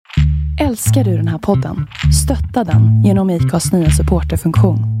Älskar du den här podden? Stötta den genom IKAs nya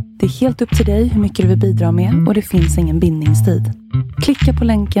supporterfunktion. Det är helt upp till dig hur mycket du vill bidra med och det finns ingen bindningstid. Klicka på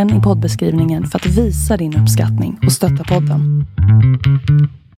länken i poddbeskrivningen för att visa din uppskattning och stötta podden.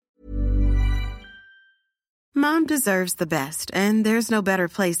 Mom deserves the best, and there's no better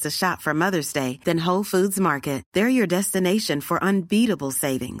place to shop for Mother's Day than Whole Foods Market. They're your destination for unbeatable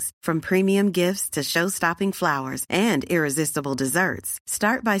savings, from premium gifts to show-stopping flowers and irresistible desserts.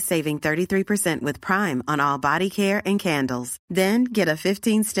 Start by saving 33% with Prime on all body care and candles. Then get a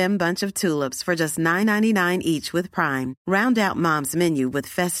 15-stem bunch of tulips for just $9.99 each with Prime. Round out Mom's menu with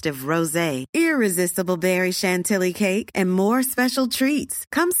festive rosé, irresistible berry chantilly cake, and more special treats.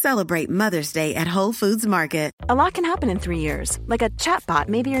 Come celebrate Mother's Day at Whole Foods Market. A lot can happen in 3 years, like a chatbot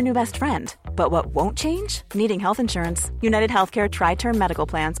may be your new best friend. But what won't change? Needing health insurance. United Healthcare Tri-Term Medical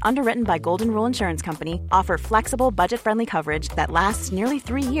Plans, underwritten by Golden Rule Insurance Company, offer flexible, budget-friendly coverage that lasts nearly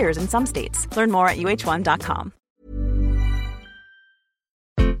 3 years in some states. Learn more at uh1.com.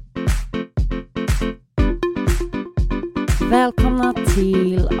 Välkomna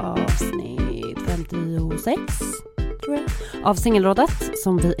till avsnitt 56, tror jag, av Singelrådet,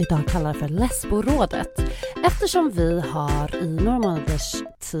 som vi idag kallar för Lesborådet. Eftersom vi har i några månaders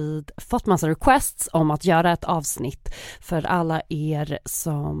tid fått massa requests om att göra ett avsnitt för alla er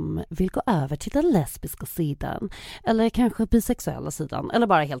som vill gå över till den lesbiska sidan, eller kanske bisexuella sidan, eller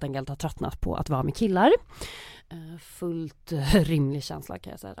bara helt enkelt har tröttnat på att vara med killar. Fullt rimlig känsla,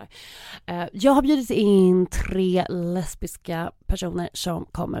 kan jag säga där. Jag har bjudit in 3 lesbiska personer som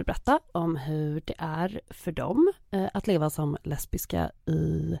kommer berätta om hur det är för dem att leva som lesbiska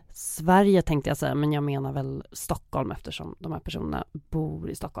i Sverige, tänkte jag säga, men jag menar väl Stockholm, eftersom de här personerna bor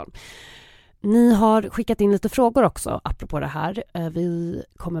i Stockholm. Ni har skickat in lite frågor också apropå det här. Vi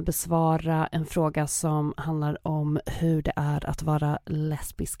kommer besvara en fråga som handlar om hur det är att vara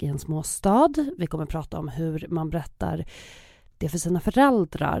lesbisk i en småstad. Vi kommer prata om hur man berättar det för sina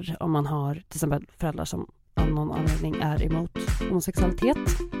föräldrar, om man har till exempel föräldrar som av någon anledning är emot homosexualitet.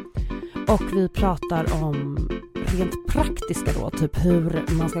 Och vi pratar om rent praktiska då, typ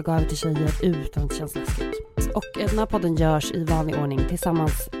hur man ska gå över till tjejer utan att kännas läskigt. Och den här podden görs i vanlig ordning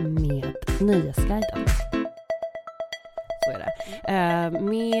tillsammans med Nöjesguiden. Så är det.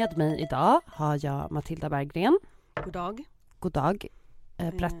 Med mig idag har jag Matilda Berggren. God dag. God dag.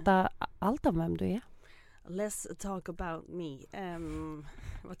 Berätta allt om vem du är. Let's talk about me.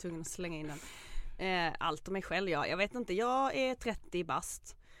 Jag var tvungen att slänga in den. Allt om mig själv, ja. Jag vet inte, jag är 30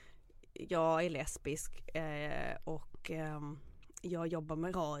 bast. Jag är lesbisk och jag jobbar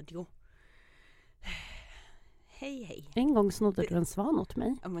med radio. Hej. En gång snodde du en svan åt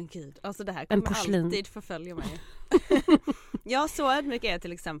mig. Ja, men gud. Alltså det här kommer alltid förfölja mig. Ja, så ödmjuk är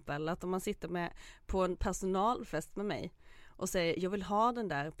till exempel att om man sitter på en personalfest med mig och säger jag vill ha den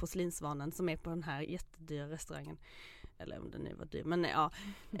där porslinsvanen som är på den här jättedyra restaurangen. Eller om den nu var dyr. Men ja,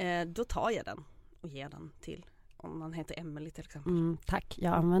 då tar jag den och ger den till, om man heter Emily till exempel. Tack,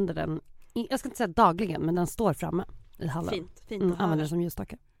 jag använder den. Jag ska inte säga dagligen, men den står framme i hallen. Fint använder den som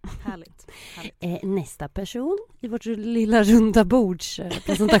ljusstake. Härligt. Nästa person i vårt lilla runda bords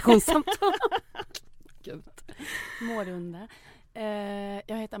presentationssamtal. Gud. Mårunda.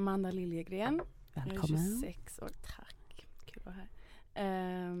 Jag heter Amanda Liljegren. Välkommen. Jag är 26 år. Tack. Kul att vara här.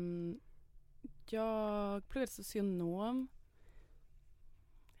 Jag pluggade socionom.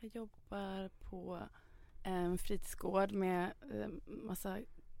 Jag jobbar på en fritidsgård med massa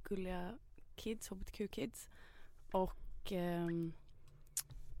gulliga kids, hbtq-kids. Och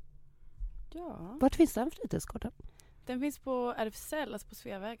ja. Vart finns den fritidsgården? Den finns på RFSL, alltså på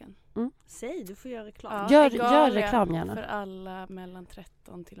Sveavägen. Säg, du får göra reklam. Ja, Gör reklam gärna. För alla mellan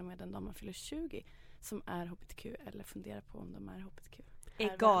 13 till och med den dag man fyller 20 som är hbtq eller funderar på om de är hbtq.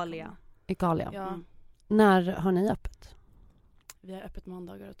 Egalia. Ja. När har ni öppet? Vi har öppet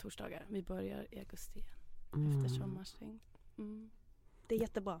måndagar och torsdagar. Vi börjar i augusti igen. Efter sommarsträng. Det är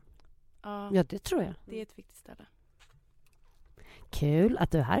jättebra. Ja, det tror jag. Det är ett viktigt ställe. Kul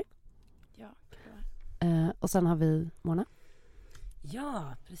att du är här. Ja, kul att vara här. Och sen har vi Mona.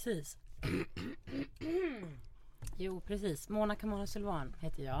 Ja, precis. Jo, precis. Mona Kamara Sylvan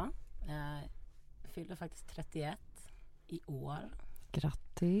heter jag. Fyller faktiskt 31 i år.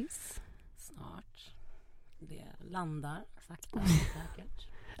 Grattis. Snart. Det landar sakta säkert.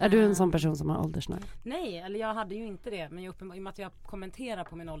 Är du en sån person som har åldersnöje? Nej, eller jag hade ju inte det. Men i och med att jag kommenterar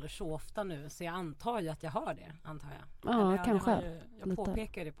på min ålder så ofta nu, så jag antar ju att jag har det, antar jag. Ja, eller kanske. Jag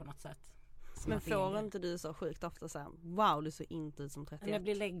påpekar det på något sätt. Men får inte du så sjukt ofta så här, wow, du ser inte ut som 31? Jag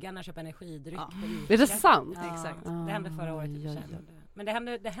blir läggande när jag köper energidryck. Ja. Är det sant? Ja, exakt. Det hände förra året i och för sig. Men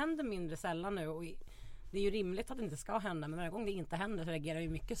det händer mindre sällan nu. Och det är ju rimligt att det inte ska hända, men varje gång det inte händer så reagerar jag ju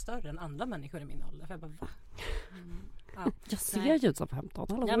mycket större än andra människor i min ålder. För jag bara, va? Ja. Jag ser ju ut som 15.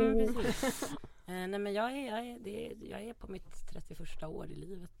 Hallå. Ja, men precis. Nej, men jag är på mitt 31:a år i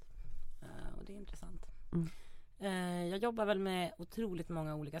livet. Och det är intressant. Jag jobbar väl med otroligt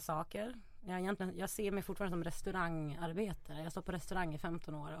många olika saker. Jag ser mig fortfarande som restaurangarbetare. Jag står på restaurang i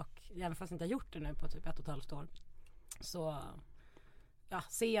 15 år och även fast jag inte har gjort det nu på typ 1,5 år, så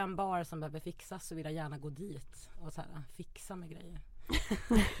ser jag en bar som behöver fixas så vill jag gärna gå dit och så här, fixa med grejer.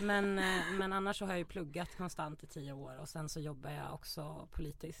 men annars så har jag ju pluggat konstant i 10 år och sen så jobbar jag också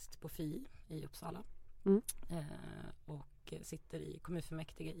politiskt på FI i Uppsala. Och sitter i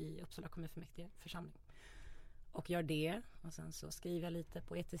kommunfullmäktige i Uppsala kommunfullmäktige församling. Och gör det. Och sen så skriver jag lite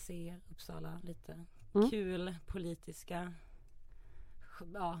på ETC Uppsala. Lite kul politiska.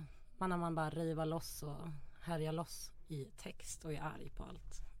 Ja, man bara riva loss och härja loss i text och är arg på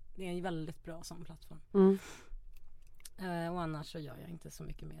allt. Det är en väldigt bra sån plattform. Och annars så gör jag inte så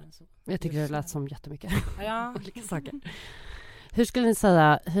mycket mer än så. Jag tycker det lät som jättemycket. Ja, olika saker. Hur skulle ni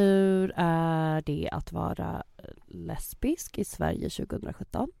säga, hur är det att vara lesbisk i Sverige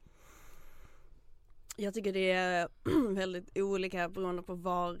 2017? Jag tycker det är väldigt olika beroende på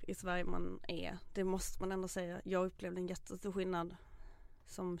var i Sverige man är. Det måste man ändå säga. Jag upplevde en jättestor skillnad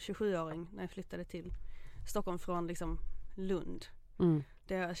som 27-åring när jag flyttade till Stockholm från liksom Lund.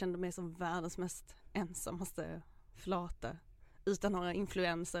 Där jag kände mig som världens mest ensammaste flata. Utan några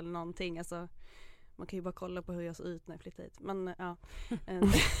influenser eller någonting. Alltså, man kan ju bara kolla på hur jag såg ut när jag flyttade hit. Men ja.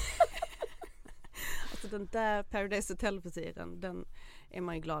 Alltså den där Paradise Hotel-frisyren, den är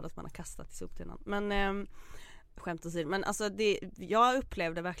man ju glad att man har kastat i soptunnan. Men skämt åsido. Men alltså jag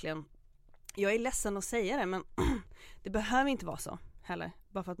upplevde verkligen, jag är ledsen att säga det, men det behöver inte vara så heller.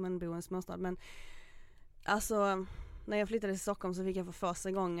 Bara för att man bor i en småstad. Men alltså, när jag flyttade till Stockholm så fick jag för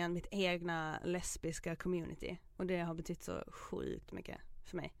första gången mitt egna lesbiska community. Och det har betytt så sjukt mycket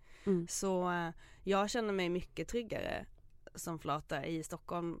för mig. Så jag känner mig mycket tryggare som flata i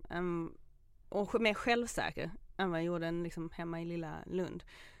Stockholm och mer självsäker än vad jag gjorde liksom hemma i lilla Lund.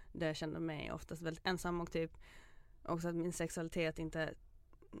 Där jag kände mig oftast väldigt ensam och typ också att min sexualitet inte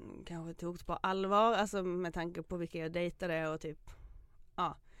kanske togs på allvar. Alltså med tanke på vilka jag dejtade och typ,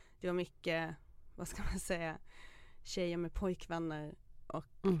 det var mycket, vad ska man säga, tjejer med pojkvänner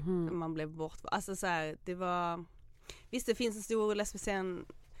och man blev alltså så här, det var, visst det finns en stor lesbisk scen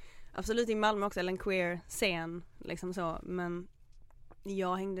absolut i Malmö också, eller en queer scen liksom så, men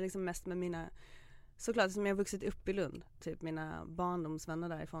jag hängde liksom mest med mina, såklart som jag vuxit upp i Lund, typ mina barndomsvänner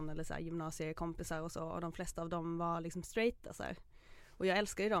därifrån eller så här, gymnasiekompisar och så, och de flesta av dem var liksom straighta så här. Och jag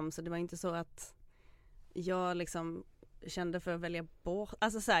älskar ju dem, så det var inte så att jag liksom kände för att välja bort,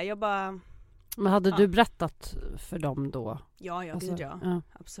 alltså så här, jag bara. Men hade du berättat för dem då? Ja, alltså, ja,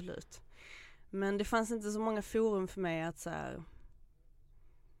 absolut. Men det fanns inte så många forum för mig att så här.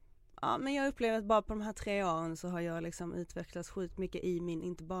 Ja, men jag upplever att bara på de här 3 åren så har jag liksom utvecklats sjukt mycket i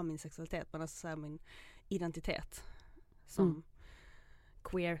inte bara min sexualitet, men alltså så här min identitet som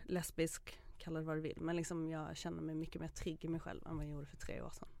queer, lesbisk, kalla det vad du vill. Men liksom jag känner mig mycket mer trygg i mig själv än vad jag gjorde för 3 år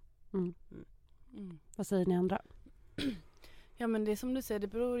sedan. Vad säger ni andra? Ja, men det som du säger, det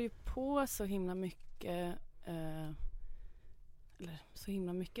beror ju på så himla mycket, eller så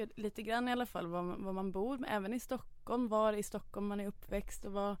himla mycket, lite grann i alla fall var man bor, men även i Stockholm, var i Stockholm man är uppväxt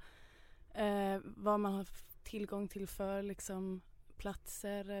och vad man har tillgång till för liksom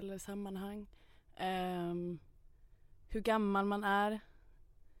platser eller sammanhang, hur gammal man är.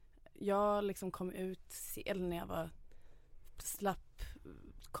 Jag liksom kom ut när jag slapp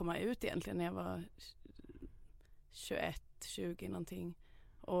komma ut egentligen när jag var 21-20 någonting,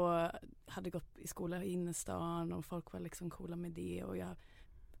 och hade gått i skola i innerstan och folk var liksom coola med det, och jag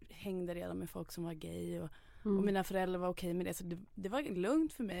hängde redan med folk som var gay och mina föräldrar var okej med det, så det var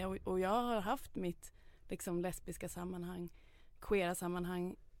lugnt för mig, och jag har haft mitt liksom lesbiska sammanhang, queera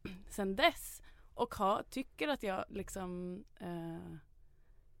sammanhang sen dess, och tycker att jag liksom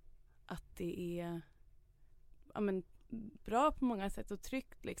att det är bra på många sätt och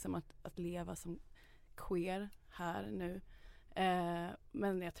tryggt liksom att leva som queer här nu.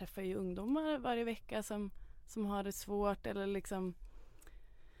 Men jag träffar ju ungdomar varje vecka som har det svårt, eller liksom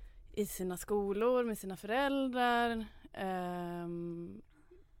i sina skolor med sina föräldrar,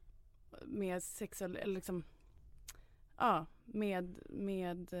 med sexuell, eller liksom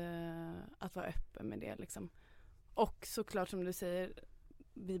med att vara öppen med det liksom. Och såklart som du säger,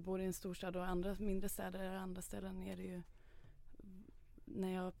 vi bor i en storstad och andra mindre städer, andra ställen är det ju,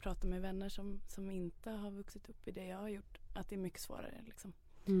 när jag pratar med vänner som inte har vuxit upp i det jag har gjort, att det är mycket svårare liksom.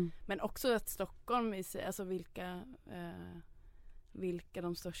 Men också att Stockholm alltså vilka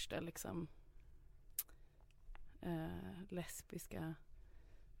de största liksom lesbiska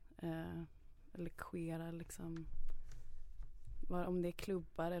eller queera liksom, om det är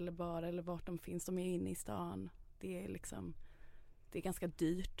klubbar eller bara eller vart de finns, de är inne i stan. Det är liksom, det är ganska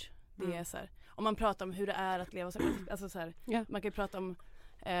dyrt. Det är så här, om man pratar om hur det är att leva så, alltså så här, man kan ju prata om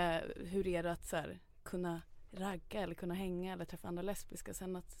hur är det att så här, kunna ragga eller kunna hänga eller träffa andra lesbiska,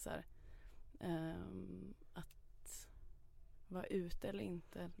 sen att så här, att vara ute eller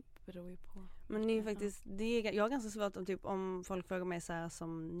inte beror ju på. Men det är faktiskt, jag har ganska svårt om typ, om folk frågar mig så här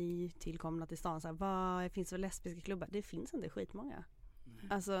som nytillkomna till stan så här, vad finns det för lesbiska klubbar? Det finns inte skitmånga.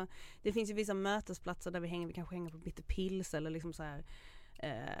 Alltså det finns ju vissa mötesplatser där vi kanske hänger på Bitter Pills eller liksom så här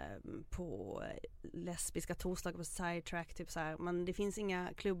på lesbiska torsdagar på Sidetrack typ så här. Men det finns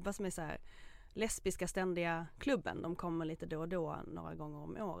inga klubbar som är så här lesbiska ständiga klubben. De kommer lite då och då några gånger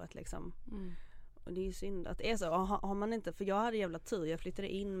om året liksom. Och det är ju synd att det är så. Har man inte, för jag hade jävla tur. Jag flyttade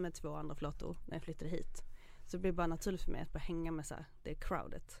in med 2 andra flottor när jag flyttade hit. Så det blir bara naturligt för mig att bara hänga med så här, det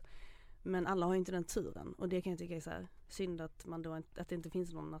crowdet. Men alla har ju inte den turen. Och det kan jag tycka är så här synd att man då att det inte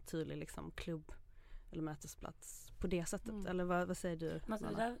finns någon naturlig liksom klubb eller mötesplats på det sättet. Eller vad säger du?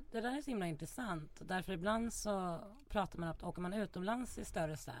 Det där är så himla intressant. Därför ibland så pratar man att åker man utomlands i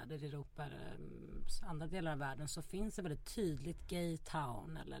större städer i Europa eller andra delar av världen så finns det väldigt tydligt gay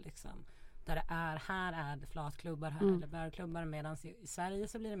town eller liksom där det är, här är det flatklubbar, här är det bärklubbar, medan i Sverige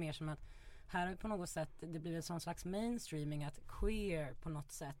så blir det mer som att här har vi på något sätt, det blir en sån slags mainstreaming att queer på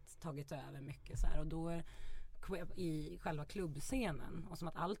något sätt tagit över mycket så här, och då är queer i själva klubbscenen och som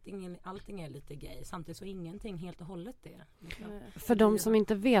att allting är lite gay, samtidigt så ingenting helt och hållet det. Liksom. För de som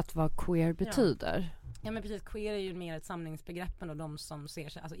inte vet vad queer betyder. Ja men precis, queer är ju mer ett samlingsbegrepp och de som ser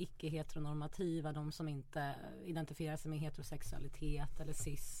sig, alltså icke-heteronormativa, de som inte identifierar sig med heterosexualitet eller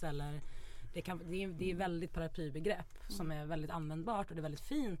cis eller det är väldigt paraplybegrepp som är väldigt användbart, och det är väldigt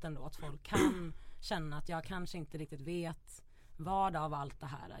fint ändå att folk kan känna att jag kanske inte riktigt vet vad av allt det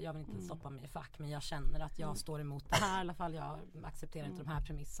här. Jag vill inte stoppa mig i fack, men jag känner att jag står emot det här i alla fall. Jag accepterar inte de här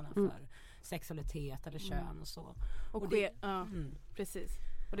premisserna för sexualitet eller kön och så. Och det, precis.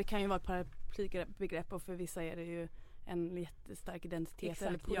 Och det kan ju vara ett paraplybegrepp, och för vissa är det ju en jättestark identitet. Exakt,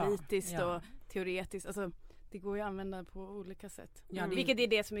 eller politiskt och teoretiskt. Alltså det går ju att använda på olika sätt. Vilket är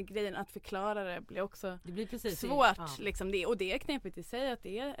det som är grejen, att förklara det blir också precis svårt. Liksom det, och det är knepigt i sig att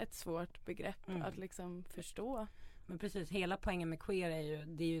det är ett svårt begrepp att liksom förstå. Men precis, hela poängen med queer är ju,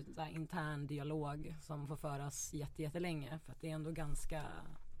 det är ju en intern dialog som får föras jättelänge, för att det är ändå ganska,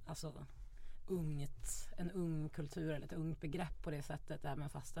 alltså en ung kultur eller ett ungt begrepp på det sättet, även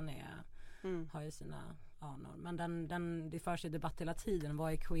fast den har ju sina anor. Men det förs ju debatt hela tiden.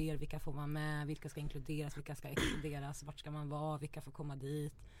 Vad är queer? Vilka får man med? Vilka ska inkluderas? Vilka ska exkluderas? Vart ska man vara? Vilka får komma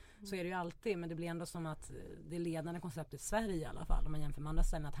dit? Så är det ju alltid, men det blir ändå som att det ledande konceptet i Sverige i alla fall, om man jämför med andra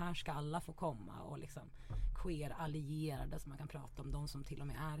ställen, att här ska alla få komma och liksom queer-allierade, som man kan prata om, de som till och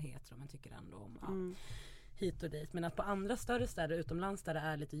med är hetero men tycker ändå om hit och dit. Men att på andra större städer utomlands där det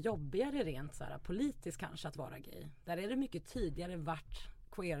är lite jobbigare rent så här, politiskt kanske att vara gay, där är det mycket tidigare vart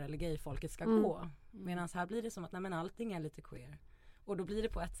queer eller gay-folket ska gå. Medan här blir det som att allting är lite queer. Och då blir det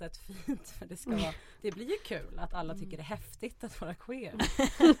på ett sätt fint, för det blir ju kul att alla tycker det är häftigt att vara queer.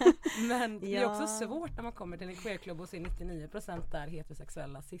 Men det är också svårt när man kommer till en queerklubb och ser 99% där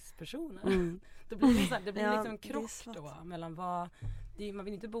heterosexuella cis-personer. Då blir det blir liksom en krock då mellan man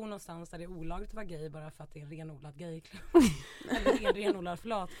vill inte bo någonstans där det är olagligt att vara gay bara för att det är en renodlad gayklubb. Eller en renodlad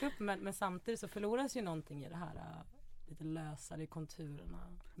flatklubb, men samtidigt så förloras ju någonting i det här lite lösare i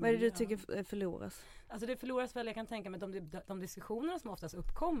konturerna. Vad är det du tycker förloras? Alltså det förloras väl, jag kan tänka mig de diskussionerna som oftast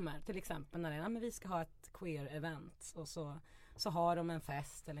uppkommer, till exempel när det är, men vi ska ha ett queer-event och så har de en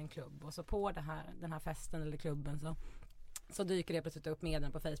fest eller en klubb, och så på den här festen eller klubben så dyker det plötsligt upp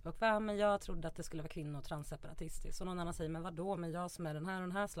meddelanden på Facebook. Men jag trodde att det skulle vara kvinno- och transseparatistiskt. Så någon annan säger, men vadå? Men jag som är den här och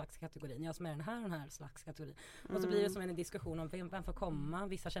den här slags kategorin. Jag som är den här slags kategorin. Och så blir det som en diskussion om vem får komma.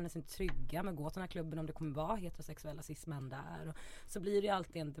 Vissa känner sig inte trygga med att gå till den här klubben om det kommer vara heterosexuella cis-män där. Och så blir det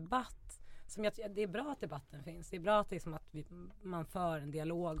alltid en debatt. Det är bra att debatten finns. Det är bra att, liksom, att man för en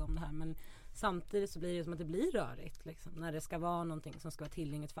dialog om det här. Men samtidigt så blir det som att det blir rörigt. Liksom, när det ska vara någonting som ska vara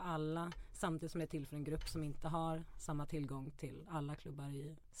tillgängligt för alla. Samtidigt som det är till för en grupp som inte har samma tillgång till alla klubbar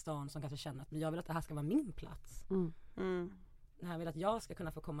i stan. Som kanske känner att jag vill att det här ska vara min plats. Jag vill att jag ska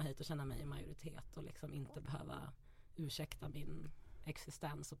kunna få komma hit och känna mig i majoritet. Och liksom inte behöva ursäkta min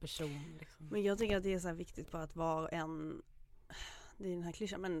existens och person. Liksom. Men jag tycker att det är så här viktigt bara att var en... Det är den här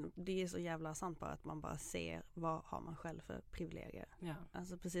klyschan, men det är så jävla sant bara att man bara ser vad har man själv för privilegier. Ja.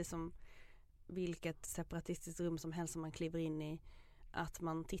 Alltså precis som vilket separatistiskt rum som helst som man kliver in i, att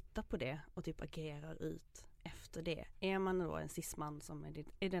man tittar på det och typ agerar ut efter det. Är man då en cis-man som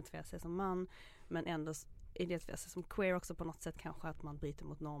identifierar sig som man, men ändå identifiera sig som queer också på något sätt, kanske att man bryter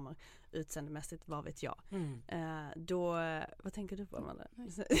mot normer utseendemässigt, vad vet jag. Då, vad tänker du på, Amanda?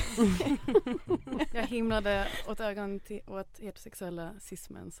 Jag himlade åt ögonen åt heterosexuella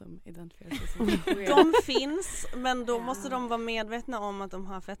cis-män som identifierar sig som queer. De finns, men då måste de vara medvetna om att de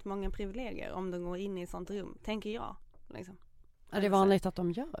har fett många privilegier om de går in i ett sånt rum, tänker jag. Liksom. Är det vanligt att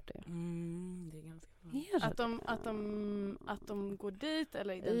de gör det? Det är ganska vanligt. Att de går dit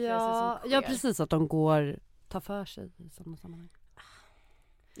eller identifierar sig som queer. Ja, precis, att de tar för sig i sådana sammanhang.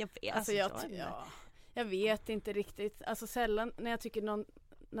 Jag vet inte riktigt. Alltså sällan när jag tycker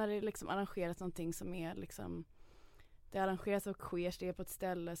när det liksom arrangeras någonting som är liksom, det arrangeras av queers, det är på ett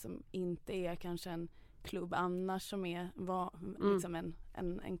ställe som inte är kanske en klubb annars, som är liksom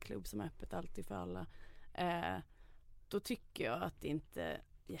en klubb som är öppet alltid för alla. Då tycker jag att det inte är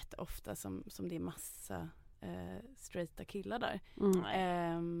jätteofta som det är massa straighta killar där.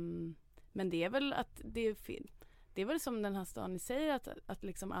 Men det är väl att det är väl som den här stan ni säger, att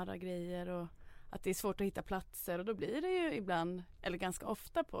liksom arra grejer och att det är svårt att hitta platser, och då blir det ju ibland, eller ganska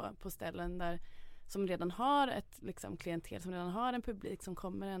ofta på ställen där som redan har ett liksom klientel, som redan har en publik som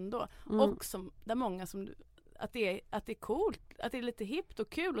kommer ändå, och som där många som att det är coolt, att det är lite hippt och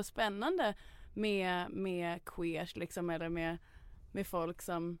kul och spännande med queers liksom, eller med folk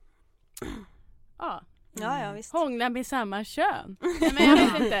som Ja, visst. Hånglar med samma kön. Nej, men jag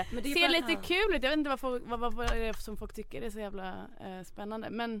vet inte. Men det ser lite kul ut. Jag vet inte vad det är som folk tycker är så jävla spännande.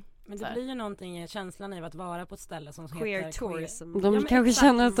 Men det blir ju någonting i känslan av att vara på ett ställe som queer heter tourism. De kanske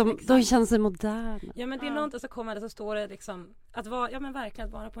känner att de känner sig moderna. Ja, men det är någonting, så kommer det, så står det liksom att vara, verkligen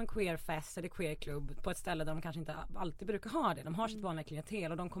att vara på en queerfest eller queerklubb på ett ställe där de kanske inte alltid brukar ha det. De har sitt vanliga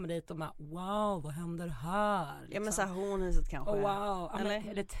klientel och de kommer dit och bara, wow, vad händer här? Liksom. Ja, men så här hornhuset kanske. Wow,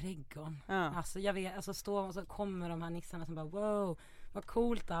 eller trädgården. Ja. Alltså jag vet, alltså stå och så kommer de här nissarna som bara, wow, vad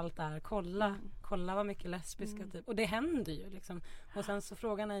coolt allt är. Kolla vad mycket lesbiska typ. Och det händer ju liksom. Och sen så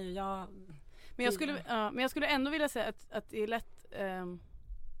frågan är ju men jag skulle ändå vilja säga att det är lätt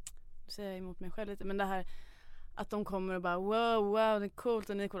säger jag emot mig själv lite, men det här att de kommer och bara wow, det är coolt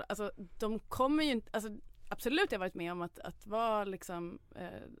och ni är coola. Alltså de kommer ju inte, alltså absolut, jag har varit med om att vara liksom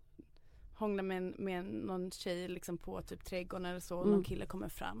hångla med någon tjej liksom på typ trädgården eller så, och någon kille kommer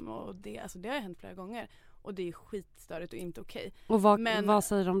fram, och det har hänt flera gånger. Och det är skitstörigt och inte okej. Och vad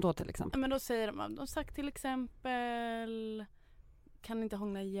säger de då till exempel? Men då säger de har sagt till exempel, kan inte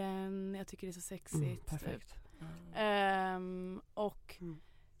hångla igen, jag tycker det är så sexigt. Perfekt.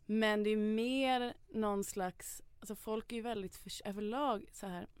 Men det är mer någon slags, alltså folk är ju väldigt överlag så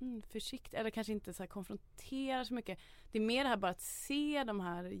här försiktiga, eller kanske inte så här konfronterar så mycket. Det är mer det här bara att se de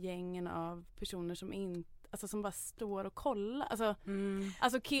här gängen av personer som inte, alltså som bara står och kollar.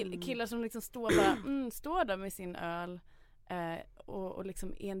 Alltså killar som liksom står där med sin öl och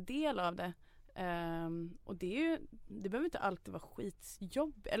liksom är en del av det. Och det behöver inte alltid vara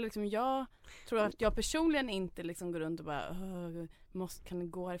skitjobb. Eller liksom jag tror att jag personligen inte liksom går runt och bara kan det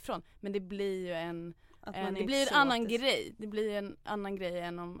gå härifrån. Men det blir ju en annan grej. Det blir en annan grej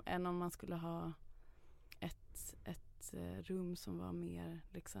än om man skulle ha ett rum som var mer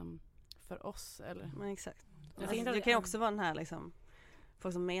liksom för oss, eller. Men exakt. Alltså, det kan ju också vara den här liksom,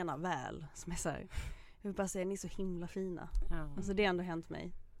 folk som menar väl, som är så här, jag vill bara säga, ni är så himla fina. Alltså det har ändå hänt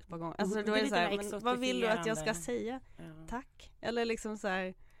mig ett par gånger. Alltså då är det så här, men vad vill du att jag ska säga? Tack. Eller liksom så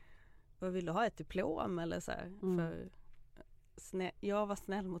här, vad vill du ha, ett diplom eller så här, för jag var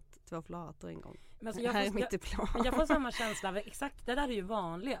snäll mot 2 flator en gång. Men alltså här är mitt diplom. Jag får samma känsla, exakt, det där är ju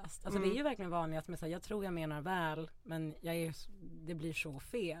vanligast. Alltså det är ju verkligen vanligast med så här, jag tror jag menar väl, men det blir så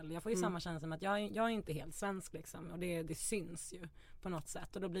fel. Jag får ju samma känsla med att jag är inte helt svensk liksom, och det syns ju på något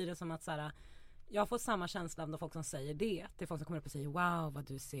sätt, och då blir det som att så här, jag får samma känsla av folk som säger det. Det är folk som kommer upp och säger, wow, vad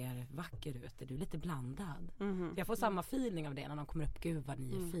du ser vacker ut. Är du lite blandad? Jag får samma feeling av det när de kommer upp. Gud vad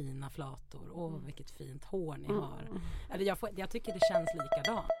ni är fina flator. Vilket fint hår ni har. Eller jag tycker det känns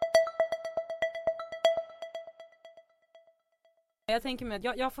likadant. Jag tänker mig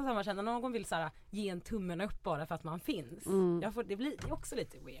att jag får samma känsla när någon vill så här, ge en tummen upp bara för att man finns. Det blir också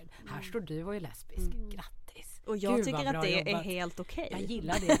lite weird. Här står du och är lesbisk. Grattis. Och jag tycker att det är helt okej. Jag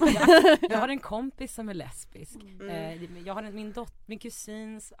gillar det. Jag har en kompis som är lesbisk. Jag har min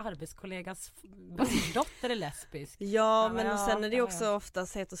kusins arbetskollegas dotter är lesbisk. Ja, men sen är det också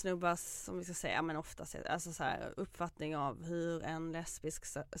oftast heterosnubbas, som vi ska säga, men oftast alltså så här, uppfattning av hur en lesbisk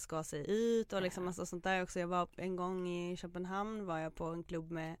ska se ut och liksom alltså sånt där också. Jag var en gång i Köpenhamn, var jag på en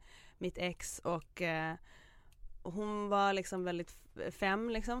klubb med mitt ex, och hon var liksom väldigt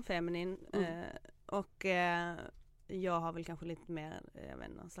feminin. Och jag har väl kanske lite mer, jag vet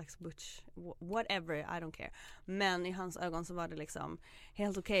inte, någon slags butch, whatever, I don't care. Men i hans ögon så var det liksom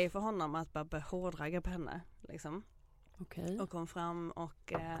helt okej för honom att bara hårdraga på henne liksom. Okay. Och kom fram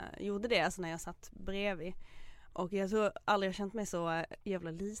och gjorde det alltså när jag satt bredvid. Och jag tror aldrig jag känt mig så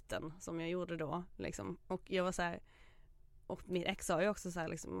jävla liten som jag gjorde då liksom. Och jag var så här, och mitt ex sa ju också så här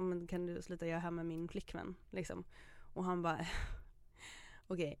liksom, men kan du sluta göra här med min flickvän liksom. Och han bara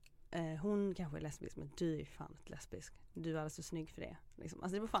okej, hon kanske är lesbisk, men du är fan inte lesbisk. Du är alldeles så snygg för det liksom.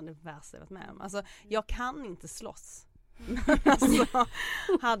 Alltså det var fan det värsta jag varit med om. Alltså jag kan inte slåss. Alltså,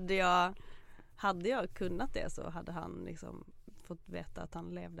 hade jag kunnat det så hade han liksom fått veta att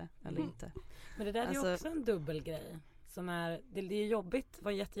han levde eller inte. Men det där är ju alltså, också en dubbelgrej. Som är, det är jobbigt, det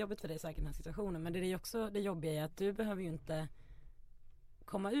var jättejobbigt för dig säkert i den här situationen. Men det är ju också det jobbiga är att du behöver ju inte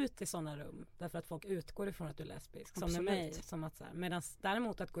komma ut i sådana rum. Därför att folk utgår ifrån att du är lesbisk. Som med mig. Som att, så här, medan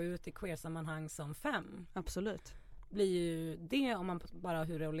däremot att gå ut i queer-sammanhang som 5. Absolut. Blir ju det om man bara har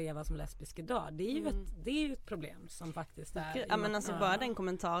hur det är att leva som lesbisk idag. Det är ju ett problem som faktiskt är. Ja men alltså bara den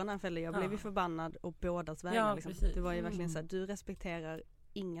kommentaren han fällde, jag blev ju förbannad och bådas vägar. Ja, liksom. precis. Det var ju verkligen så här, du respekterar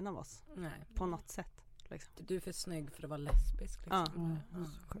ingen av oss. Nej. På något sätt. Liksom. Du är för snygg för att vara lesbisk. Liksom.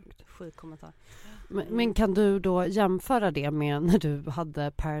 Sjukt kommentar. Men kan du då jämföra det med när du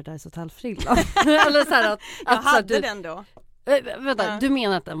hade Paradise Hotel-frillan? Eller så här att jag hade den då. Vänta, du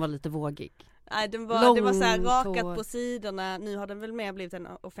menar att den var lite vågig? Nej, det var så här rakat på sidorna. Nu har den väl mer blivit en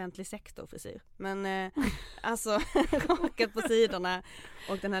offentlig sektorfrisyr. Men alltså rakat på sidorna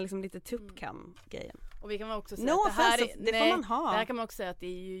och den här liksom lite tuppkam-grejen. Och vi kan också säga att det får man ha. Det här kan man också säga att det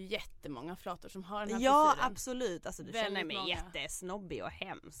är ju jättemånga flator som har den här Ja, frisyren. absolut. Alltså du känner mig jättesnobbig och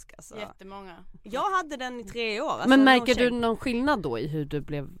hemsk. Alltså. Jättemånga. Jag hade den i 3 år. Alltså, men märker du någon skillnad då i hur du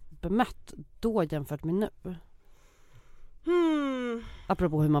blev bemött då jämfört med nu?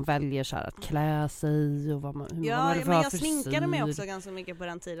 Apropå hur man väljer så här, att klä sig och vad man, hur man väljer för men jag frisyr. sminkade mig också ganska mycket på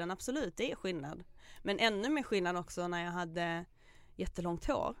den tiden. Absolut, det är skillnad. Men ännu mer skillnad också när jag hade jättelångt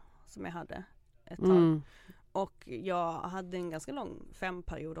hår som jag hade ett tag. Och jag hade en ganska lång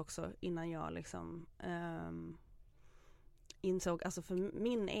 5-period också innan jag liksom insåg, alltså för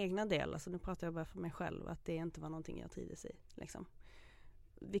min egna del, alltså nu pratar jag bara för mig själv, att det inte var någonting jag trivdes i liksom.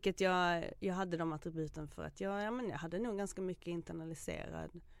 Vilket jag hade de attributen för att jag hade nog ganska mycket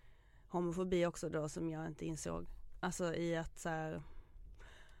internaliserad homofobi också då som jag inte insåg. Alltså i att så här,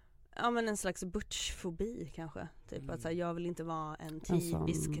 en slags butchfobi kanske. Typ att så här, jag vill inte vara en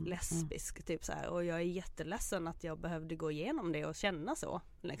typisk lesbisk typ så här. Och jag är jätteledsen att jag behövde gå igenom det och känna så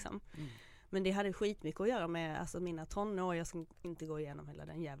liksom. Men det hade skitmycket att göra med alltså mina tonår. Jag ska inte gå igenom hela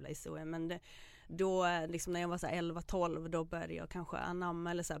den jävla historien. Men då liksom när jag var så 11-12 då började jag kanske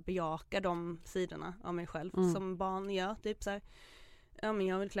anamma eller så här, bejaka de sidorna av mig själv som barn gör. Typ så här, men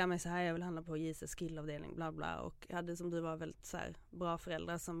jag vill klä mig så här, jag vill handla på Jesus skillavdelning bla bla. Och hade som du var väldigt så här, bra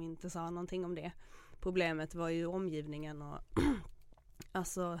föräldrar som inte sa någonting om det. Problemet var ju omgivningen och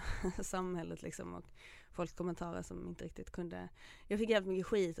alltså samhället liksom och folks kommentarer som inte riktigt kunde. Jag fick jävligt mycket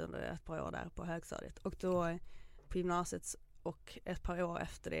skit under ett par år där på högstadiet och då på gymnasiet och ett par år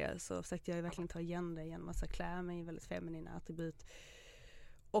efter det så försökte jag ju verkligen ta igen det genom att klä mig i väldigt feminina attribut.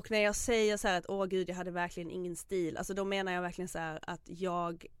 Och när jag säger så här att åh gud jag hade verkligen ingen stil, alltså då menar jag verkligen så här att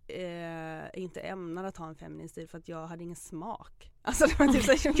jag inte ämnade att ha en feminin stil för att jag hade ingen smak. Alltså det var typ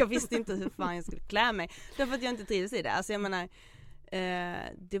så här, jag visste inte hur fan jag skulle klä mig därför att jag inte trivdes i det. Alltså jag menar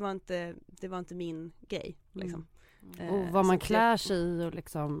det var inte min grej liksom. Och vad man klär sig i och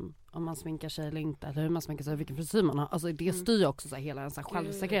liksom om man sminkar sig eller inte eller hur man sminkar sig och vilken frisyr man har. Alltså det styr också så här, hela en så här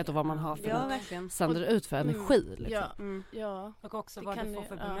självsäkerhet och vad man har för sänder ut för energi liksom. Ja. Och också vad du får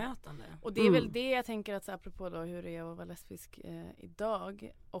för bemötande. Och det är väl det jag tänker att så apropå då hur det är att vara lesbisk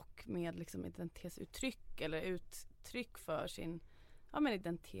idag och med liksom identitetsuttryck eller uttryck för sin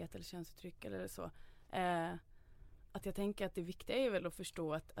identitet eller könsuttryck eller så. Att jag tänker att det viktiga är väl att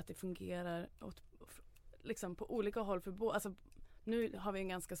förstå att det fungerar liksom på olika håll för alltså nu har vi en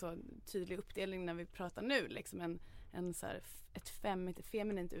ganska så tydlig uppdelning när vi pratar nu liksom en så här, ett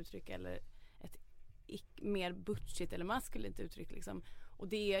feminint uttryck eller ett mer butchigt eller maskulint uttryck liksom. Och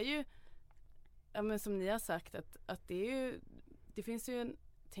det är ju som ni har sagt att det är ju det finns ju en,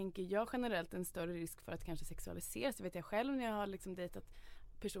 tänker jag generellt, en större risk för att kanske sexualiseras. Det vet jag själv när jag har liksom dejtat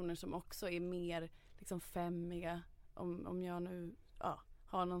personer som också är mer liksom femmiga om jag nu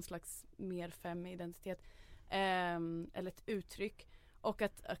har någon slags mer femmig identitet eller ett uttryck och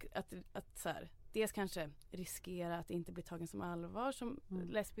att så här, dels kanske riskera att inte bli tagen som allvar som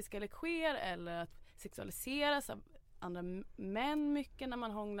lesbiska eller queer eller att sexualiseras andra män mycket när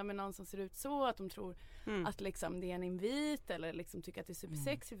man hånglar med någon som ser ut så, att de tror att liksom det är en invit eller liksom tycker att det är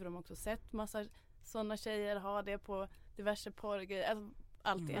supersexy, för de har också sett massa sådana tjejer ha det på diverse porrgrejer, alltså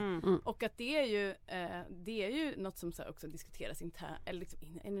allt det. Och att det är ju något som så här också diskuteras internt,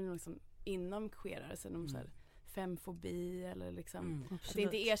 eller liksom inom queerrörelsen, om så här femfobi eller liksom att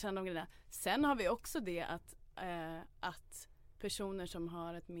inte erkänna de grejerna. Sen har vi också det att personer som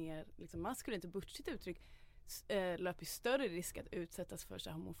har ett mer liksom maskulint och butchigt uttryck löper större risk att utsättas för så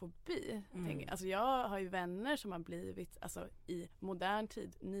här homofobi. Alltså jag har ju vänner som har blivit i modern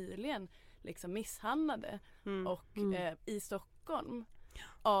tid nyligen liksom misshandlade och i Stockholm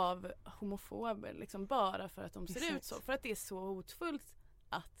av homofober liksom, bara för att de ser ut så, för att det är så hotfullt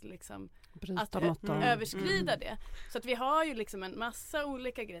att liksom överskrida det. Så att vi har ju liksom en massa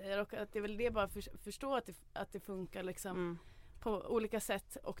olika grejer, och att det är väl det bara förstå att det funkar liksom på olika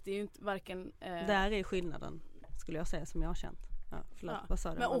sätt, och det är ju inte varken där är skillnaden, skulle jag säga, som jag har känt. Vad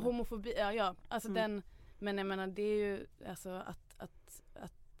sa du? Men och homofobi, alltså den, men jag menar det är ju alltså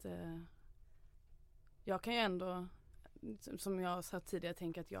att jag kan ju ändå, som jag sa tidigare,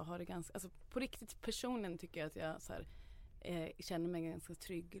 tänka att jag har det ganska, alltså på riktigt personligen tycker jag att jag så här, känner mig ganska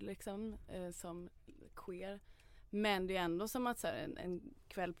trygg liksom, som queer. Men det är ändå som att så här, en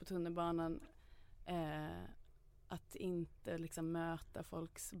kväll på tunnelbanan att inte liksom möta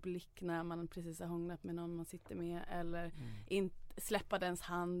folks blick när man precis har hånglat med någon man sitter med, eller inte släppa dens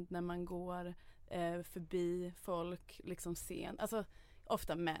hand när man går förbi folk liksom sent. Alltså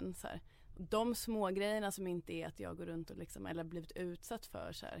ofta män så här. De små grejerna som inte är att jag går runt och liksom, eller blivit utsatt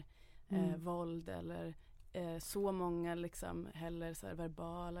för så här, våld eller så många liksom heller så här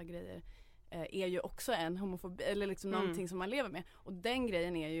verbala grejer, är ju också en homofobi, eller liksom någonting som man lever med. Och den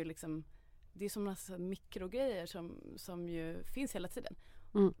grejen är ju liksom, det är som några mikrogrejer som ju finns hela tiden.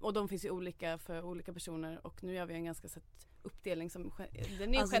 Och de finns ju olika för olika personer, och nu gör vi en ganska sett uppdelning som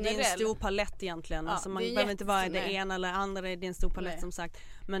den är alltså generell. Det är en stor palett egentligen. Alltså man behöver inte vara det ena eller andra, det är en stor palett som sagt.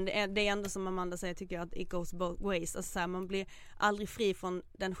 Men det är ändå som Amanda säger, tycker jag, att it goes both ways. Alltså så här, man blir aldrig fri från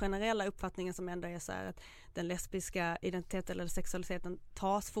den generella uppfattningen som ändå är så här, att den lesbiska identiteten eller sexualiteten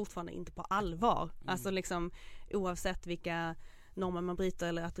tas fortfarande inte på allvar. Alltså liksom oavsett vilka normer man bryter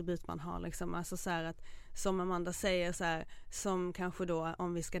eller attribut man har liksom. Alltså så här att, som Amanda säger så här, som kanske då,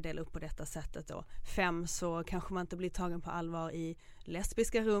 om vi ska dela upp på detta sättet då, 5, så kanske man inte blir tagen på allvar i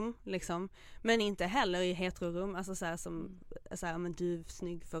lesbiska rum liksom, men inte heller i heterorum, alltså så här, som så här, men du är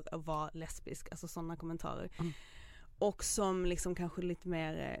snygg för att vara lesbisk, alltså sådana kommentarer. Och som liksom kanske lite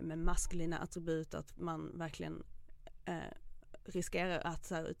mer med maskulina attribut, att man verkligen riskerar att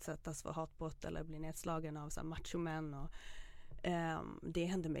så här, utsättas för hatbrott eller bli nedslagen av så här machomän. Och det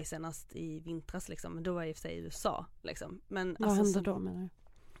hände mig senast i vintras liksom, men då var jag i och för sig i USA liksom. Men vad hände då, menar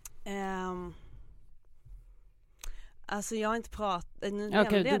du? Alltså jag har inte pratat, nu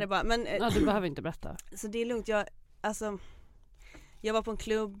nämnde jag det bara, men du behöver inte berätta. Så det är lugnt, jag var på en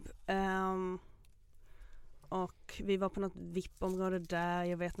klubb och vi var på något VIP-område där,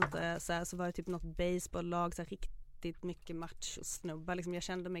 jag vet inte, så var det typ något baseballlag, så riktigt mycket macho-snubbar liksom. Jag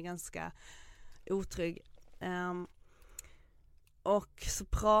kände mig ganska otrygg. Och så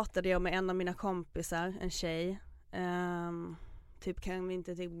pratade jag med en av mina kompisar, en tjej. Typ, kan vi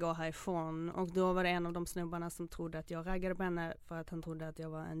inte typ gå härifrån? Och då var det en av de snubbarna som trodde att jag raggade på henne för att han trodde att jag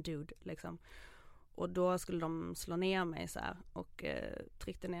var en dude liksom. Och då skulle de slå ner mig så här, och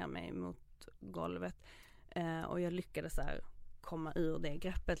tryckte ner mig mot golvet. Och jag lyckades så här komma ur det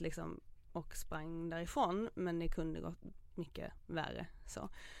greppet liksom, och sprang därifrån. Men det kunde gått mycket värre så.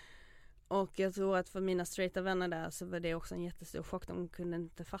 Och jag tror att för mina straighta vänner där så var det också en jättestor chock. De kunde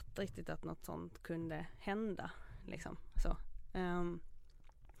inte fatta riktigt att något sånt kunde hända liksom så.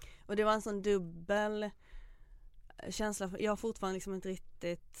 Och det var en sån dubbel känsla. Jag har fortfarande liksom inte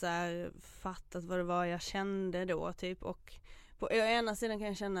riktigt så här fattat vad det var jag kände då typ. Och på ena sidan kan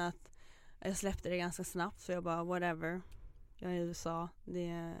jag känna att jag släppte det ganska snabbt, för jag bara whatever. Jag är i USA. Det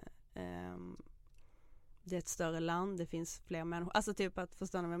är ett större land, det finns fler människor. Alltså typ att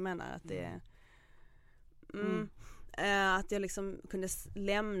förstå vad jag menar, att det att jag liksom kunde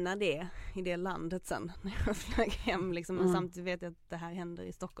lämna det i det landet sen när jag flög hem liksom. Men samtidigt vet jag att det här händer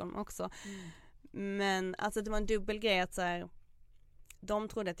i Stockholm också. Men alltså det var en dubbel grej att så här, de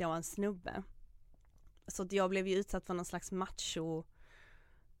trodde att jag var en snubbe. Så att jag blev ju utsatt för någon slags macho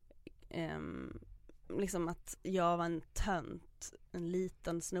liksom, att jag var en tönt, en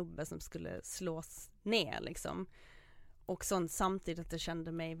liten snubbe som skulle slås ner liksom. Och sånt, samtidigt att jag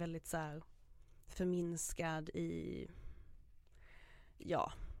kände mig väldigt så här förminskad i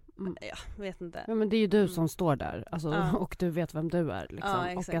Jag vet inte. Ja, men det är ju du som står där. Alltså, och du vet vem du är.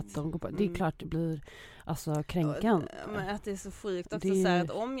 Liksom. Och att de går på. Det är klart det blir kränkande. Men att det är så sjukt också så här,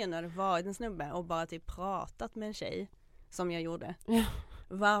 att om jag nu hade varit en snubbe och bara typ pratat med en tjej som jag gjorde. Ja.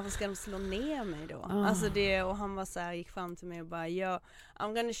 Varför ska de slå ner mig då? Alltså det, och han var så här, gick fram till mig och bara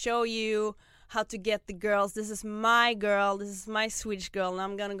I'm gonna show you how to get the girls. This is my girl. This is my Swedish girl. And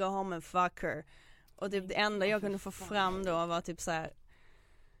I'm gonna go home and fuck her. Och typ det enda jag kunde få fram då var typ så här: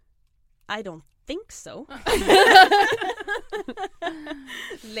 I don't think so.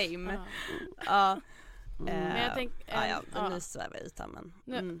 Lame. Men jag tänker nu svävar jag ut här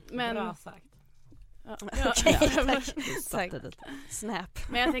men bra sagt. Okej, tack. Snap.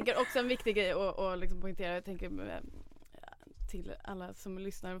 Men jag tänker också en viktig grej och liksom poängtera, jag tänker till alla som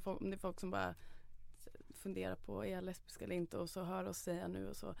lyssnar, om det är folk som bara funderar på är jag lesbisk eller inte och så hör oss säga nu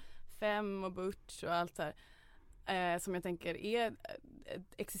och så fem och butch och allt så här, som jag tänker är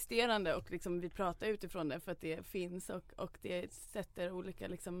existerande och liksom vi pratar utifrån det för att det finns och det sätter olika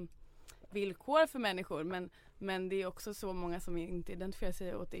liksom villkor för människor, men det är också så många som inte identifierar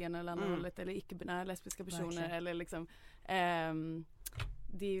sig åt det ena eller andra hållet eller icke-binära lesbiska personer. Verkligen. Eller liksom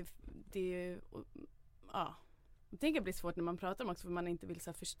det jag tänker det blir svårt när man pratar om också för man inte vill så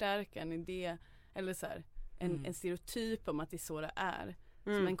här, förstärka en idé eller så här, en stereotyp om att det är så det är.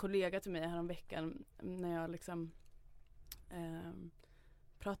 Som en kollega till mig häromveckan när jag liksom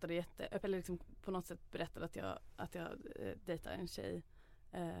pratade eller liksom på något sätt berättade att jag dejtade en tjej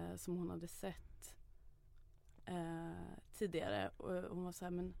som hon hade sett tidigare och hon var så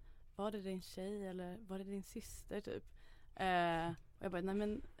här, men var det din tjej eller var det din syster typ? Och jag bara nej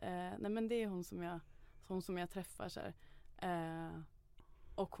men det är hon som jag träffar så här.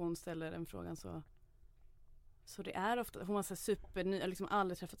 Och hon ställer den frågan så det är ofta, hon var så superny, jag har liksom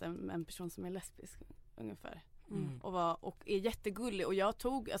aldrig träffat en person som är lesbisk ungefär. Och är jättegullig och jag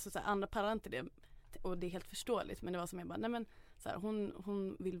tog alltså så här, andra parallell till det och det är helt förståeligt, men det var som jag bara nej men så här,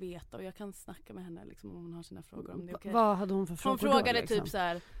 hon vill veta och jag kan snacka med henne liksom, om hon har sina frågor om det är okej. Vad hade hon för frågor? Hon frågade då, liksom? Typ så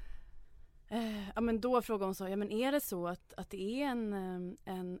här men då frågade hon så, men är det så att det är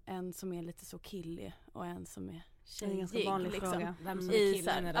en som är lite så killig och en som är tjejig? Det är en ganska vanlig liksom, fråga. Vem som är killig i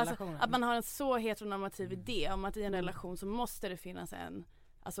en relation? Alltså, att man har en så heteronormativ idé om att i en relation så måste det finnas en.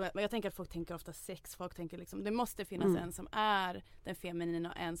 Alltså, jag tänker att folk tänker ofta sex, folk tänker liksom, det måste finnas en som är den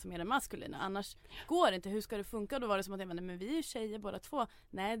feminina och en som är den maskulina, annars går det inte, hur ska det funka? Och då var det som att men vi är ju tjejer båda två,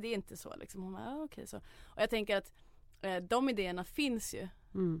 nej det är inte så liksom. Hon bara, okej så. Och jag tänker att de idéerna finns ju,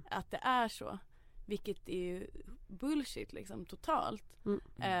 att det är så, vilket är ju bullshit liksom, totalt.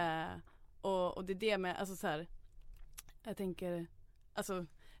 Och det är det med, alltså så här, jag tänker, alltså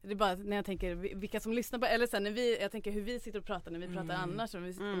det är bara när jag tänker vilka som lyssnar på, eller sen jag tänker hur vi sitter och pratar när vi pratar annars, när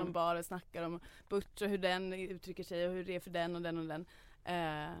vi sitter på någon bar och snackar om butch och hur den uttrycker sig och hur det är för den och den och den.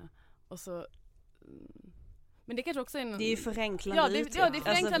 Och så men det kanske också är det är ju förenklande. Det är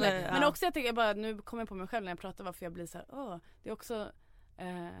förenklande. Alltså, men också jag tänker bara, nu kommer jag på mig själv när jag pratar varför jag blir så här, det är också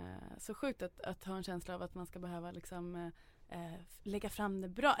så sjukt att ha en känsla av att man ska behöva liksom lägga fram det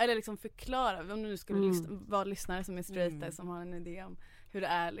bra eller liksom förklara, om nu skulle vara lyssnare som är straighta som har en idé om hur det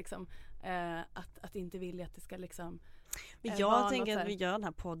är liksom, att inte vilja att det ska liksom men jag tänker att vi gör den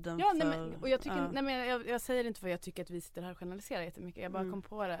här podden och jag tycker jag säger det inte för att jag tycker att vi sitter här och generaliserar jättemycket, jag bara kom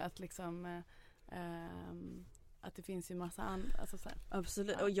på det att liksom att det finns ju massa alltså så här.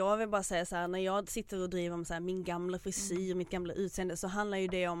 Absolut, och jag vill bara säga så här, när jag sitter och driver om så här, min gamla frisyr, mitt gamla utseende, så handlar ju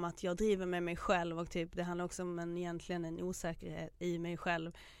det om att jag driver med mig själv och typ, det handlar också om egentligen en osäkerhet i mig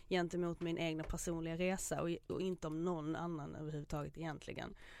själv gentemot min egna personliga resa och inte om någon annan överhuvudtaget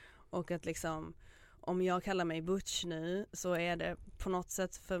egentligen. Och att liksom, om jag kallar mig butch nu så är det på något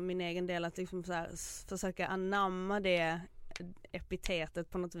sätt för min egen del att liksom så här, försöka anamma det epitetet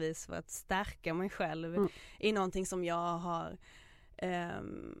på något vis för att stärka mig själv i någonting som jag har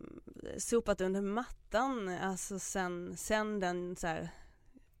sopat under mattan alltså sen den så här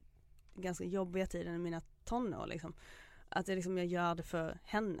ganska jobbiga tiden i mina tonår liksom. Att det liksom, jag gör det för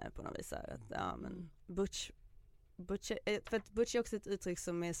henne på något vis här, att men butch för att butch är också ett uttryck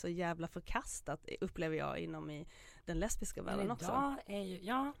som är så jävla förkastat, upplever jag, inom i den lesbiska världen också. Är ju,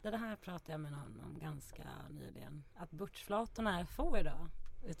 det här pratade jag med någon om ganska nyligen. Att butchflatorna är få idag.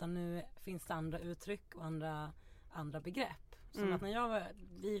 Utan nu finns det andra uttryck och andra begrepp. Som att när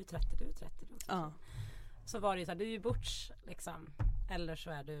vi är ju 30, du är 30 du också. Så var det ju så här, du är ju butch liksom. Eller så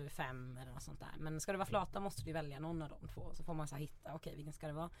är du 5 eller något sånt där. Men ska det vara flata måste du välja någon av de två. Så får man så här hitta, okej, vilken ska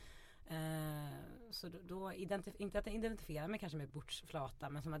det vara? Så då inte att jag identifierar mig kanske med butchflata,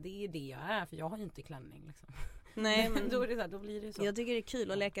 men som att det är det jag är, för jag har ju inte klänning liksom. Nej, men då är det så här, då blir det så. Jag tycker det är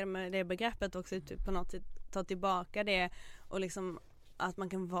kul att leka med det begreppet också, typ på något sätt ta tillbaka det och liksom att man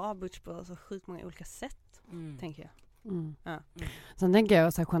kan vara butch på så sjukt många olika sätt, tänker jag. Ja. Sen tänker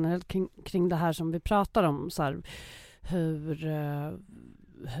jag så här generellt kring det här som vi pratar om, så här,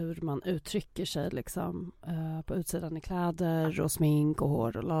 hur man uttrycker sig liksom, på utsidan i kläder och smink och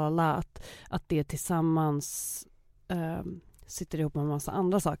hår och lalala, att det tillsammans sitter ihop med en massa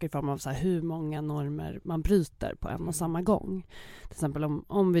andra saker i form av så här, hur många normer man bryter på en och samma gång. Till exempel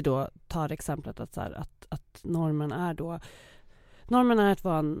om vi då tar exemplet att, så här, att normen är att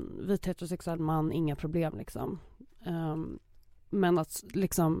vara en vit heterosexuell man, inga problem liksom. Men att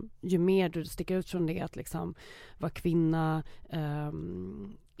liksom, ju mer du sticker ut från det, att liksom vara kvinna,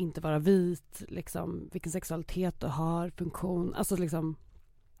 inte vara vit, liksom, vilken sexualitet du har, funktion, alltså liksom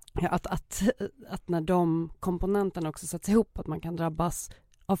att när de komponenterna också sätts ihop, att man kan drabbas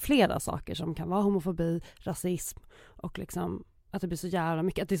av flera saker som kan vara homofobi, rasism och liksom att det blir så jävla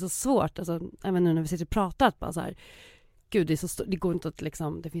mycket, att det är så svårt, alltså även nu när vi sitter och pratar, att bara så här, gud, det går inte att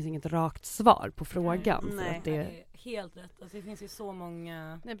liksom, det finns inget rakt svar på frågan. Nej, för att det är helt rätt. Alltså, det finns ju så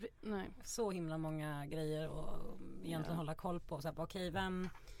många, så himla många grejer att egentligen hålla koll på. Så här, okej,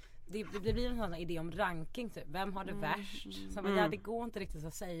 det blir en sån idé om ranking typ. Vem har det värst? Så, det går inte riktigt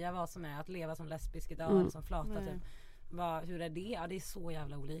att säga vad som är att leva som lesbisk idag eller som flata typ. Hur är det? Ja, det är så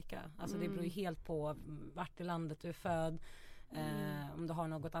jävla olika. Alltså det beror ju helt på vart i landet du är född. Om du har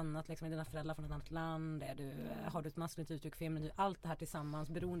något annat liksom, är dina föräldrar från ett annat land, har du ett maskulint uttryck, feminint, allt det här tillsammans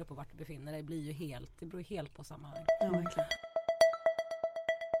beroende på vart du befinner dig det beror helt på sammanhang. Verkligen.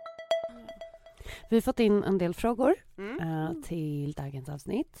 Vi har fått in en del frågor till dagens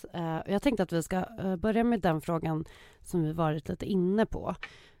avsnitt. Jag tänkte att vi ska börja med den frågan som vi varit lite inne på.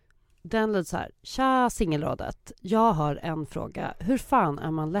 Den lyder så här: tja singelrådet, jag har en fråga. Hur fan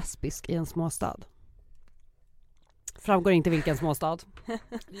är man lesbisk i en småstad? Framgår inte vilken småstad.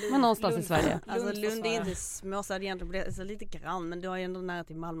 Men någonstans i Sverige. Alltså Lund är inte småstad egentligen, det är så lite grann, men du har ju ändå nära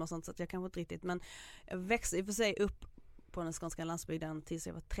till Malmö och sånt, så att jag kanske inte riktigt, men jag växte i och för sig upp på den skånska landsbygden tills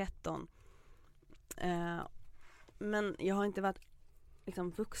jag var 13. Men jag har inte varit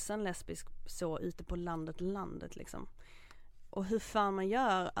liksom vuxen lesbisk så ute på landet liksom. Och hur fan man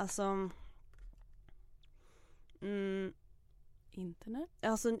gör, alltså internet?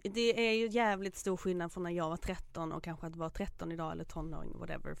 Alltså det är ju jävligt stor skillnad från när jag var 13 och kanske att vara 13 idag eller tonåring,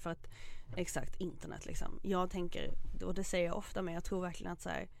 whatever, för att exakt internet liksom. Jag tänker, och det säger jag ofta, men jag tror verkligen att så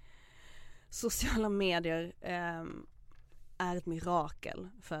här, sociala medier är ett mirakel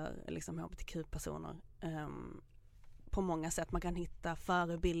för liksom hbtq-personer på många sätt. Man kan hitta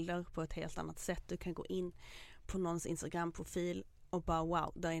förebilder på ett helt annat sätt. Du kan gå in på någons Instagram-profil och bara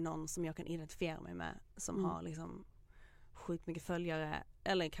wow, det är någon som jag kan identifiera mig med, som har liksom sjukt mycket följare,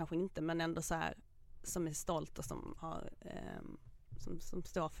 eller kanske inte, men ändå så här, som är stolt och som har som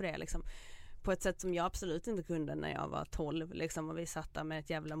står för det liksom, på ett sätt som jag absolut inte kunde när jag var 12 liksom, och vi satt där med ett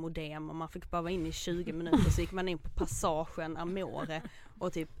jävla modem och man fick bara vara inne i 20 minuter, så gick man in på passagen Amore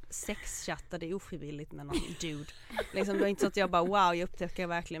och typ sexchattade ofrivilligt med någon dude liksom. Det var inte så att jag bara wow, jag upptäcker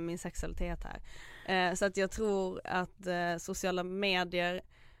verkligen min sexualitet här, så att jag tror att sociala medier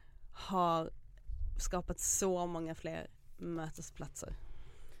har skapat så många fler mötesplatser,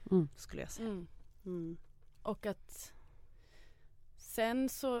 skulle jag säga. Och att sen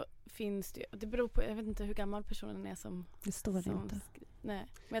så finns det beror på, jag vet inte hur gammal personen är som det står inte. Nej,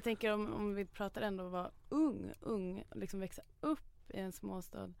 men jag tänker om vi pratar ändå att vara ung liksom växa upp i en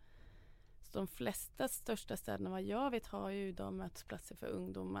småstad. Så de flesta största städerna, vad jag vet, har ju idag mötesplatser för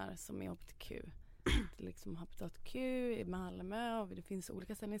ungdomar som är hbtq. Det liksom hbtq i Malmö, och det finns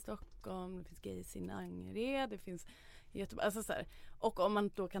olika ställen i Stockholm, det finns gays i Angered, det finns i Göteborg, alltså så här. Och om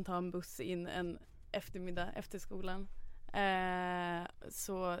man då kan ta en buss in en eftermiddag efter skolan,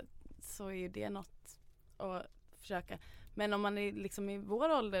 så är ju det något att försöka. Men om man är liksom i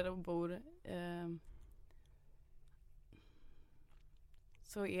vår ålder och bor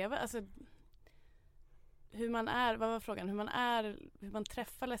så är väl alltså hur man är, vad var frågan? Hur man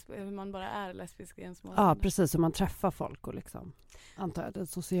träffar lesbiska, hur man bara är lesbisk i en små. Ja, precis, hur man träffar folk och liksom, antar jag, det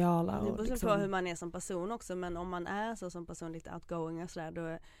sociala. Det beror liksom på hur man är som person också, men om man är så som person lite outgoing och sådär,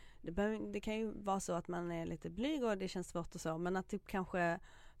 då det kan ju vara så att man är lite blyg och det känns svårt och så, men att typ kanske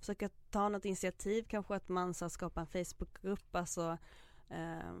försöka ta något initiativ, kanske att man så skapar en Facebookgrupp, alltså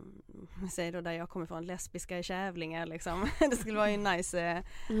säg då där jag kommer från, lesbiska i Kävlinge liksom. Det skulle vara ju nice,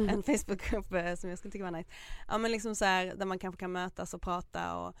 en Facebookgrupp som jag skulle tycka var nice. Ja, men liksom så här, där man kanske kan mötas och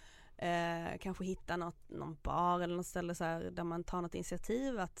prata och kanske hitta någon bar eller något ställe så här, där man tar något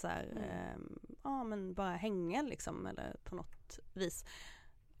initiativ att så här, ja men bara hänga liksom, eller på något vis.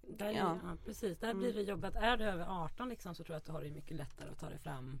 Ja, precis. Där blir det jobbigt. Är du över 18 liksom, så tror jag att du har det mycket lättare att ta dig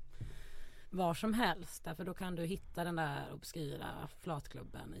fram var som helst. Därför då kan du hitta den där obskyra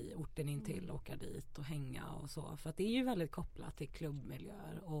flatklubben i orten intill och åka dit och hänga och så. För att det är ju väldigt kopplat till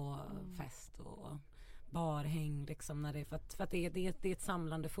klubbmiljöer och fest och barhäng liksom, när det, för att det är ett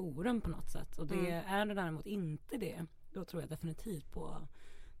samlande forum på något sätt. Och det är det däremot inte det. Då tror jag definitivt på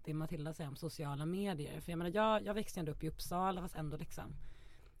det Matilda säger om sociala medier. För jag menar, jag växte ändå upp i Uppsala, fast ändå liksom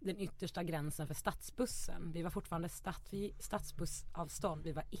den yttersta gränsen för stadsbussen. Vi var fortfarande stadsbussavstånd.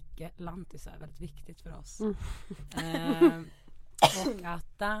 Vi var icke lantisar, väldigt viktigt för oss. Och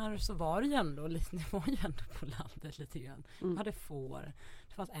att där så var det ju ändå på landet lite grann. Vi hade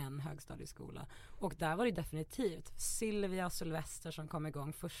det fanns en högstadieskola. Och där var det definitivt Silvia och Sylvester som kom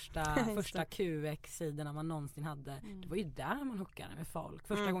igång första QX-sidorna man någonsin hade. Det var ju där man hookade med folk.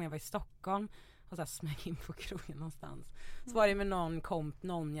 Första gången jag var i Stockholm och så smög in på krogen någonstans. Så var det med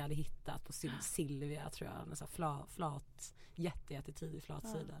någon jag hade hittat på Silvia, tror jag. En sån flat jättetidig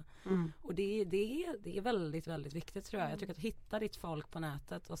flatsida. Och det är väldigt, väldigt viktigt, tror jag. Jag tycker att hitta ditt folk på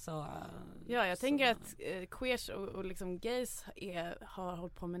nätet och så. Ja, jag tänker att queers och liksom gays har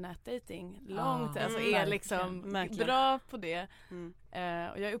hållit på med nätdating långt. Alltså är liksom bra på det.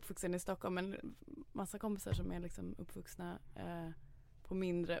 Och jag är uppvuxen i Stockholm, men massa kompisar som är liksom uppvuxna på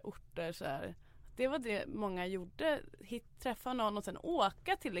mindre orter så här. Det var det många gjorde, träffa någon och sen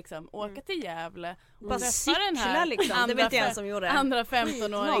åka till Gävle och bara träffa den här liksom. Det vet jag som gjorde. Andra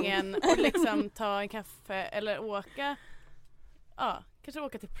 15-åringen och liksom ta en kaffe eller åka kanske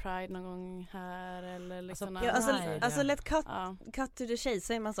åka till Pride någon gång här eller liksom alltså let cut to the chase,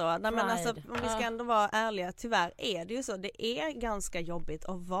 säger man så. Nej, men alltså, om vi ska ändå vara ärliga, tyvär är det ju så. Det är ganska jobbigt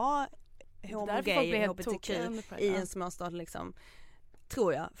att vara homo, gay, hbtq i en småstad liksom.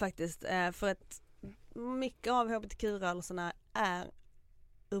 Tror jag faktiskt. För att mycket av hbtq-rörelserna är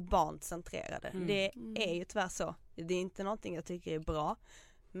urbant centrerade. Det är ju tyvärr så. Det är inte någonting jag tycker är bra.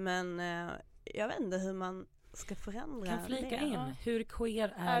 Men jag vet inte hur man ska förändra kan flika det. In hur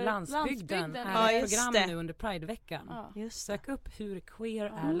queer är landsbygden är ett program nu under Prideveckan. Sök upp hur queer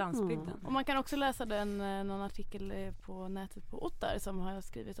är landsbygden. Och man kan också läsa någon artikel på nätet på Ottar som har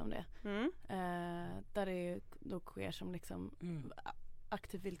skrivit om det. Där det är då queer som liksom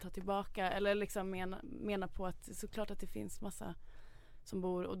aktivt vill ta tillbaka eller liksom menar på att såklart att det finns massa som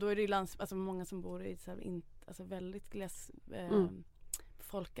bor, och då är det ju alltså många som bor i så här alltså väldigt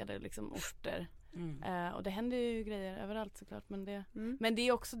befolkade liksom orter. Och det händer ju grejer överallt såklart, men det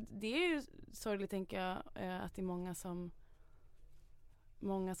är också, det är ju sorgligt, tänker jag, att det är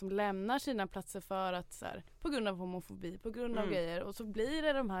många som lämnar sina platser för att så här, på grund av homofobi, på grund av grejer, och så blir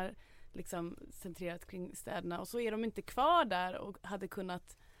det de här liksom centrerat kring städerna, och så är de inte kvar där och hade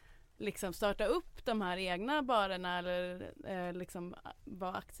kunnat liksom starta upp de här egna barerna eller liksom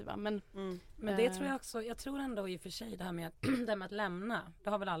vara aktiva. Men det tror jag också, jag tror ändå i och för sig det här med att lämna, det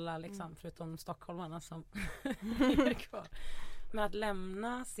har väl alla liksom, förutom stockholmarna som är kvar. Men att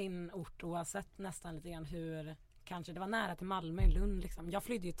lämna sin ort, oavsett nästan lite grann hur, kanske det var nära till Malmö, Lund liksom. Jag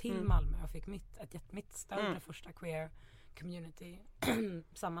flydde ju till Malmö och fick mitt större första queer community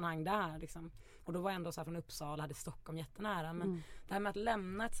sammanhang där liksom. Och då var jag ändå så här från Uppsala, hade Stockholm jättenära, men det här med att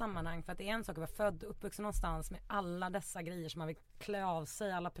lämna ett sammanhang, för att det är en sak att vara född och uppvuxen någonstans med alla dessa grejer som man vill klä av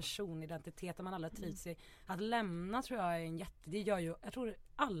sig, alla personidentiteter man alla trivs i, att lämna tror jag är det gör ju, jag tror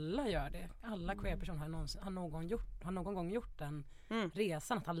alla gör det, alla queer personer har någon gång gjort den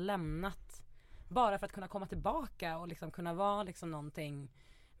resan, att ha lämnat bara för att kunna komma tillbaka och liksom kunna vara liksom någonting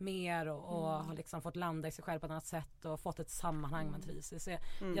mer och har liksom fått landa i sig själv på ett annat sätt och fått ett sammanhang man trivs i. Så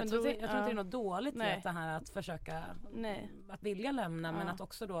jag tror inte det är något dåligt i det här att försöka att vilja lämna, men att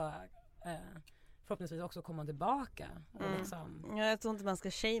också då förhoppningsvis också komma tillbaka. Och liksom. Ja, jag tror inte man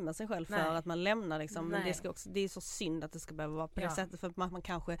ska shamea sig själv för att man lämnar liksom. Men det är så synd att det ska behöva vara på det sättet, för att man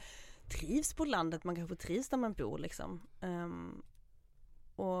kanske trivs på landet, man kanske trivs där man bor liksom.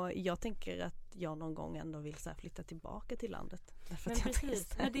 Och jag tänker att jag någon gång ändå vill så här flytta tillbaka till landet. Men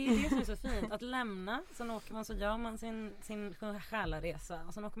precis, men det är det som är så fint. Att lämna, sen åker man, så gör man sin själaresa.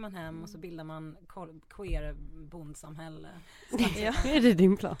 Och sen åker man hem och så bildar man queer bondsamhälle. Är det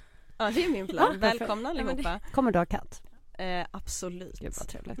din plan? Ja, det är min plan. Välkomna allihopa. Kommer du ha katt? Absolut. Gud, vad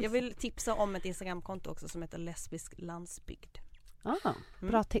trevligt. Jag vill tipsa om ett Instagramkonto också som heter Lesbisk landsbygd.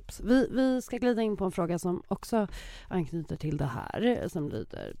 Bra tips. Vi ska glida in på en fråga som också anknyter till det här, som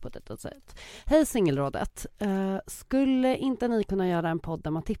lyder på detta sätt. Hej Singelrådet. Skulle inte ni kunna göra en podd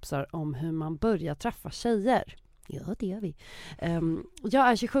där man tipsar om hur man börjar träffa tjejer? Ja, det gör vi. Jag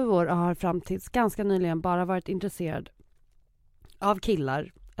är 27 år och har fram tills ganska nyligen bara varit intresserad av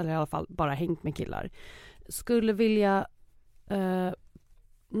killar, eller i alla fall bara hängt med killar. Skulle vilja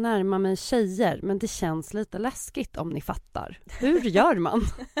närma mig tjejer, men det känns lite läskigt, om ni fattar. Hur gör man?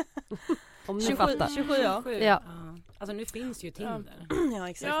 Om ni 27 fattar. 27 ja. Ja. Alltså nu finns ju Tinder. Ja,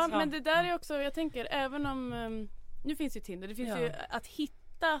 exakt. Ja, men det där är också, jag tänker även om nu finns ju Tinder, det finns ju att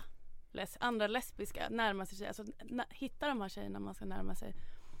hitta andra lesbiska, närma sig, alltså hitta de här tjejerna man ska närma sig.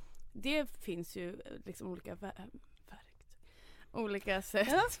 Det finns ju liksom olika sätt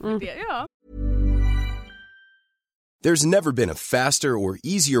för det. Ja. There's never been a faster or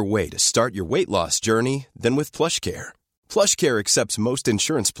easier way to start your weight loss journey than with PlushCare. PlushCare accepts most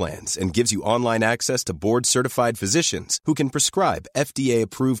insurance plans and gives you online access to board-certified physicians who can prescribe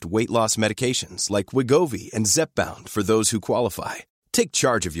FDA-approved weight loss medications like Wegovy and Zepbound for those who qualify. Take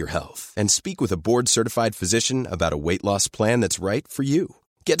charge of your health and speak with a board-certified physician about a weight loss plan that's right for you.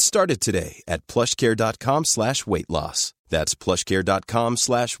 Get started today at plushcare.com/weightloss. That's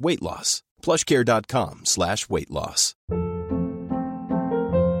plushcare.com/weightloss. plushcare.com/weightloss.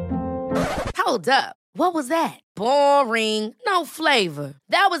 Hold up. What was that? Boring. No flavor.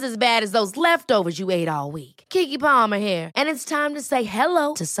 That was as bad as those leftovers you ate all week. Keke Palmer here, and it's time to say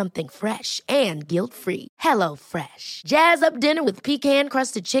hello to something fresh and guilt-free. Hello Fresh. Jazz up dinner with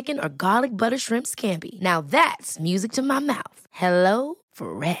pecan-crusted chicken or garlic butter shrimp scampi. Now that's music to my mouth. Hello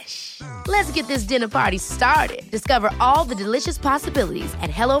Fresh. Let's get this dinner party started. Discover all the delicious possibilities at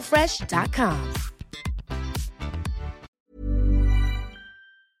hellofresh.com.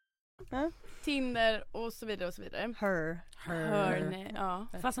 Tinder och så vidare och så vidare. Her. Nej, ja.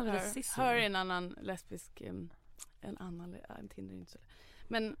 Fast han Her är en annan lesbisk, en Tinder är inte så.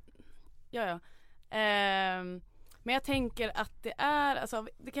 Men ja. Men jag tänker att det är, alltså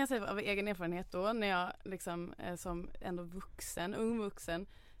det kan jag säga av egen erfarenhet då, när jag liksom som ändå ung vuxen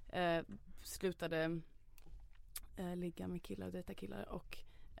slutade ligga med killar och dejta killar och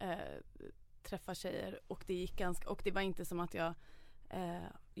träffa tjejer, och det gick och det var inte som att jag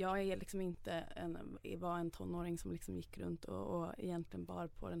är liksom inte var en tonåring som liksom gick runt och egentligen bar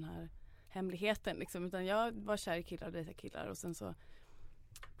på den här hemligheten liksom, utan jag var kär i killar och dejtade killar, och sen så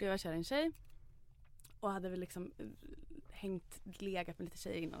blev jag kär i en tjej och hade väl liksom legat med lite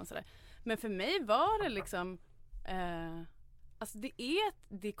tjejer innan och sådär. Men för mig var det liksom alltså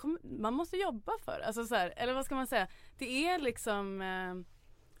man måste jobba för, alltså så här, eller vad ska man säga, det är liksom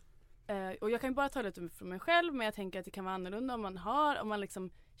och jag kan ju bara ta det från mig själv, men jag tänker att det kan vara annorlunda om man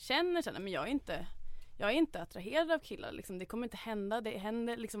liksom känner men jag är inte attraherad av killar liksom, det kommer inte hända, det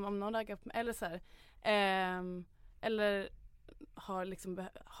händer liksom om någon raggar på mig, eller så här, eller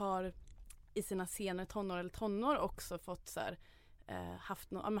har i sina senare tonår också fått så här,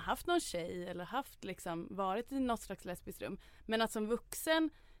 haft någon tjej eller varit i något slags lesbiskt rum, men att som vuxen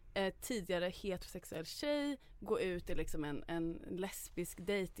tidigare heterosexuell tjej gå ut i liksom en lesbisk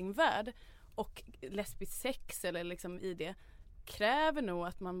datingvärld och lesbisk sex eller liksom i det kräver nog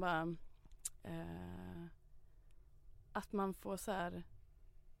att man bara att man får så här,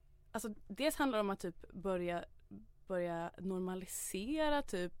 alltså dels handlar det om att typ börja normalisera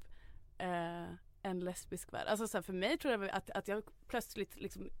typ en lesbisk värld. Alltså så här, för mig tror jag att jag plötsligt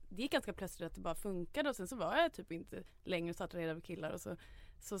liksom, det gick ganska plötsligt att det bara funkade, och sen så var jag typ inte längre så attraherad av killar, och så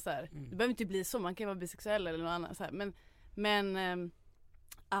här, det behöver inte bli så, man kan ju vara bisexuell eller något annat så här, men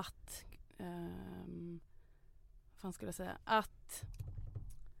att vad fan skulle jag säga, att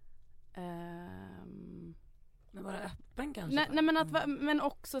men vara öppen kanske. Nej men men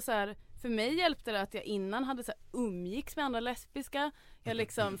också så här, för mig hjälpte det att jag innan hade så här umgicks med andra lesbiska. Jag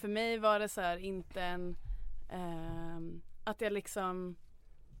liksom, för mig var det så här inte en att jag liksom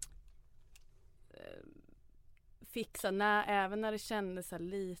fixa även när det kändes så här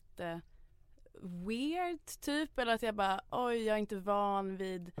lite weird typ, eller att jag bara jag är inte van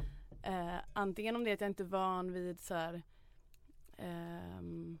vid antingen om det är att jag inte är van vid så här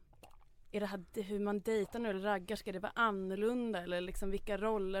är det här hur man dejtar nu eller raggar, ska det vara annorlunda eller liksom vilka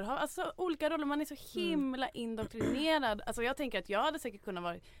roller har, alltså olika roller, man är så himla indoktrinerad. Alltså jag tänker att jag hade säkert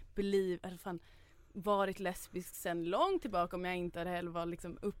kunnat varit lesbisk sen långt tillbaka om jag inte hade heller var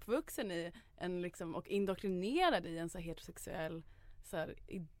liksom uppvuxen i en liksom, och indoktrinerad i en så här heterosexuell så här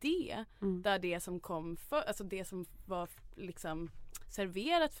idé där det som kom alltså det som var liksom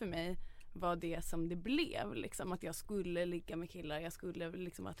serverat för mig var det som det blev liksom, att jag skulle ligga med killar, jag skulle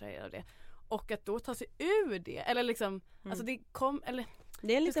liksom attrahera det, och att då ta sig ur det eller liksom alltså det kom, eller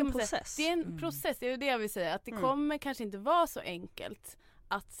det är en liten process. Det är en process, det är det jag vill säga, att det kommer kanske inte vara så enkelt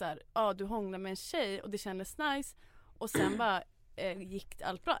att så här, du hånglar med en tjej och det kändes nice och sen bara gick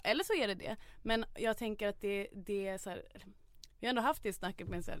allt bra, eller så är det, men jag tänker att det är så här, vi har ändå haft det snacket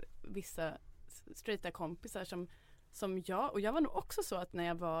med så här, vissa straighta kompisar som jag var nog också så att när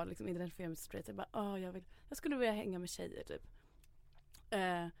jag var liksom identifierad med straight, jag bara jag skulle vilja hänga med tjejer typ.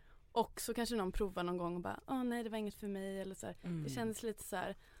 Och så kanske någon provar någon gång och bara nej, det var inget för mig eller så här. Det kändes lite så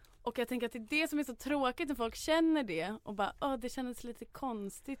här. Och jag tänker att det är det som är så tråkigt när folk känner det och bara, det kändes lite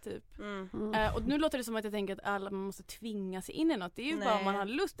konstigt typ. Och nu låter det som att jag tänker att man måste tvinga sig in i något. Det är ju bara om man har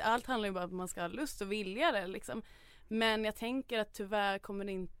lust. Allt handlar ju bara om att man ska ha lust och vilja det liksom. Men jag tänker att tyvärr kommer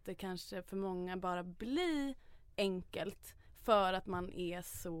det inte kanske för många bara bli enkelt för att man är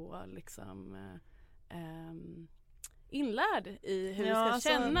så liksom inlärd i hur det ska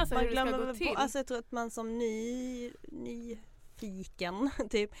kännas och hur det ska gå till. Alltså jag tror att man som nyfiken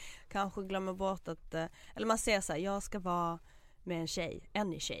typ kanske glömmer bort att, eller man ser så här, jag ska vara med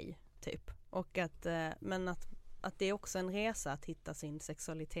en tjej typ. Och att, men att det är också en resa att hitta sin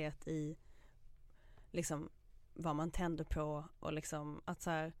sexualitet i liksom vad man tänder på och liksom att så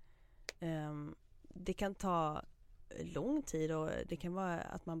här, det kan ta lång tid och det kan vara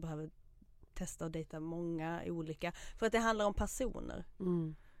att man behöver testa och dejta många olika, för att det handlar om personer.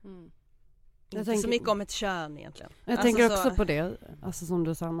 Inte så mycket om ett kön egentligen. Jag tänker också på det, alltså som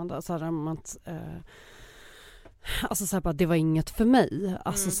du sa Amanda, så här, att alltså så här, bara, det var inget för mig.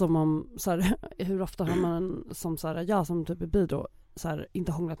 Alltså som om så här, hur ofta har man som så här, jag som typ är bi då så här,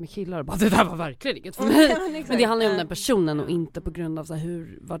 inte hånglat med killar och bara, det där var verkligen inget för mig. Men det handlar ju om den personen och inte på grund av så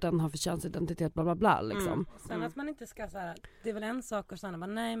här, vad den har för könsidentitet, bla bla bla liksom. Sen att man inte ska så här, det är väl en sak och sen bara,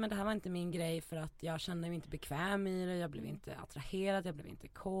 nej men det här var inte min grej för att jag kände mig inte bekväm i det, jag blev inte attraherad, jag blev inte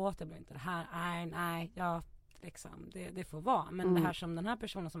kåt, jag blev inte det här, nej, jag liksom, det får vara. Men det här som den här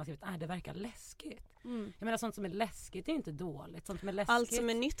personen som har skrivit, det verkar läskigt. Jag menar, sånt som är läskigt är inte dåligt. Sånt som är läskigt, allt som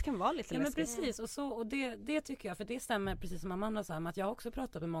är nytt kan vara lite läskigt. Men precis, och det tycker jag, för det stämmer precis som Amanda sa, att jag också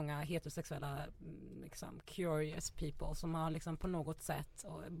pratat med många heterosexuella liksom, curious people som har liksom på något sätt,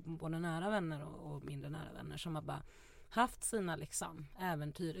 och både nära vänner och mindre nära vänner, som har bara haft sina liksom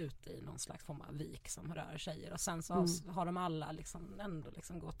äventyr ute i någon slags form av vik som rör tjejer, och sen så har de alla liksom ändå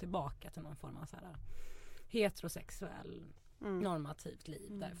liksom gått tillbaka till någon form av så här heterosexuell normativt liv,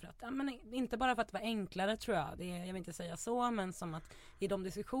 därför att men inte bara för att det var enklare, tror jag, jag vill inte säga så, men som att i de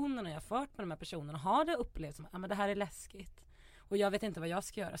diskussionerna jag fört med de här personerna har det upplevts som men det här är läskigt och jag vet inte vad jag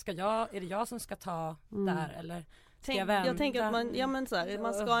ska göra. Är det jag som ska ta där, eller ska jag vänta? Jag tänker att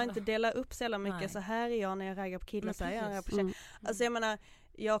man ska inte dela upp så mycket. Nej. Så här är jag när jag raggar på killar, så här är jag på tjejer. Alltså jag menar,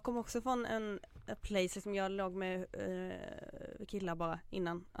 jag kom också från en place liksom, jag låg med killar bara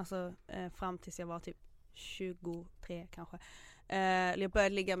innan, alltså fram tills jag var typ 23 kanske. Jag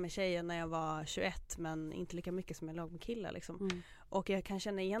började ligga med tjejer när jag var 21, men inte lika mycket som jag låg med killar liksom. Och jag kan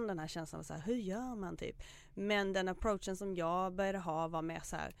känna igen den här känslan av så här, hur gör man typ? Men den approachen som jag började ha var mer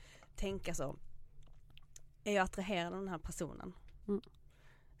så här, tänka så, är jag attraherad av den här personen?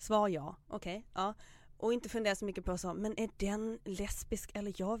 Svar ja, okej, ja. Och inte fundera så mycket på så, men är den lesbisk?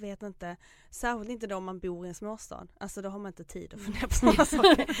 Eller jag vet inte. Särskilt inte då om man bor i en småstad. Alltså då har man inte tid att fundera på sådana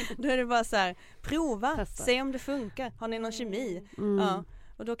saker. Då är det bara så här, prova, testa. Se om det funkar. Har ni någon kemi? Ja.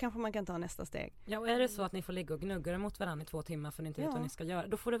 Och då kanske man kan ta nästa steg. Ja, och är det så att ni får ligga och gnugga mot varandra i 2 timmar för att ni inte vet vad ni ska göra,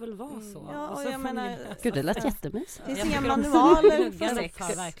 då får det väl vara så. Ja, och så jag menar, gud, det lät jättemysigt. Det finns inga manualer för sex.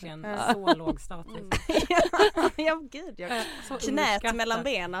 Har verkligen så låg status. Ja, gud. Knät mellan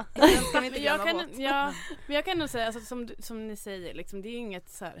benen. Jag kan nog säga, alltså, som ni säger, liksom, det är ju inget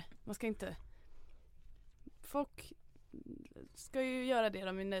så här, man ska inte, folk ska ju göra det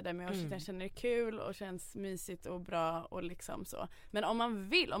de är nöjda med och känner det kul och känns mysigt och bra och liksom så. Men om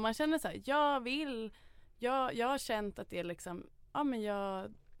man känner så här, jag har känt att det är liksom, men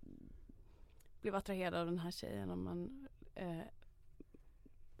jag blev attraherad av den här tjejen, om man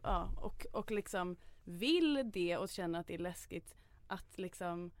och liksom vill det och känner att det är läskigt, att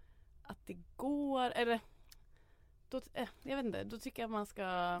liksom att det går, eller då, jag vet inte, då tycker jag man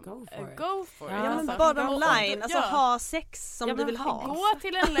ska go for it. Ja, men bottom line, alltså ha sex som du vill ha. Gå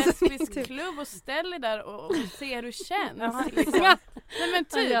till en lesbisk klubb och ställ dig där och se hur det känns. Liksom. Nej men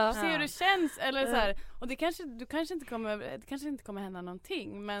typ, se hur det känns, eller så här, och det kanske inte kommer hända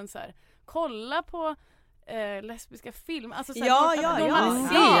någonting, men så här, kolla på lesbiska film, alltså såhär,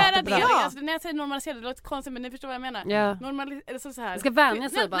 normalisera det. Alltså, när jag säger normalisera, det låter konstigt, men ni förstår vad jag menar. Alltså, så här, det ska vänja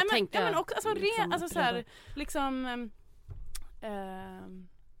sig, bara tänka. Ja, men också, alltså såhär, liksom men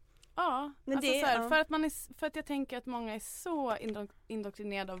alltså, det, såhär, för att jag tänker att många är så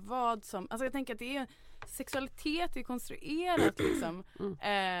indoktrinerade av vad som, alltså jag tänker att det är sexualitet är konstruerat liksom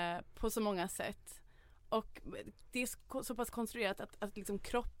på så många sätt. Och det är så pass konstruerat att liksom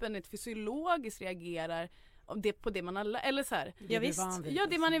kroppen ett fysiologiskt reagerar på det man har, eller så här. Ja, visst.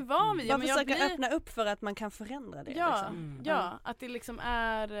 Det man är van vid. Man försöker öppna upp för att man kan förändra det. Att det liksom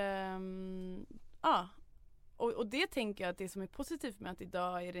är och det tänker jag att det som är positivt med att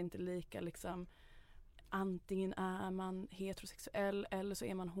idag är det inte lika liksom, antingen är man heterosexuell eller så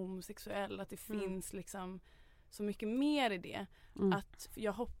är man homosexuell, att det finns liksom så mycket mer i det. Att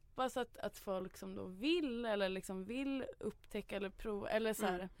jag hoppas hoppas att folk som då vill eller liksom vill upptäcka eller prova eller så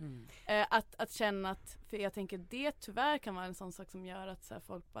här, att känna att, för jag tänker det tyvärr kan vara en sån sak som gör att så här,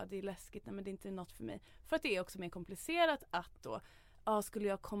 folk bara, det är läskigt, nej men det är inte något för mig. För att det är också mer komplicerat att då, skulle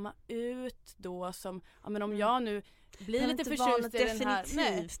jag komma ut då som, men om jag nu blir lite förtjust i den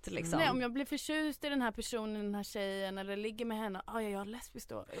här, liksom. Om jag blir förtjust i den här personen, den här tjejen eller ligger med henne, jag är lesbisk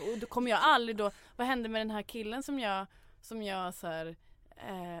då, och då kommer jag aldrig då, vad händer med den här killen som jag så här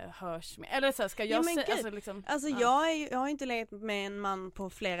hörs med, eller så här, ska jag jag har inte legat med en man på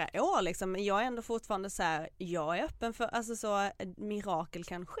flera år liksom, men jag är ändå fortfarande så här, jag är öppen för, alltså så mirakel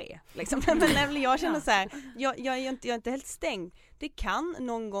kan ske liksom. Men jag känner så här, jag är inte helt stängd. Det kan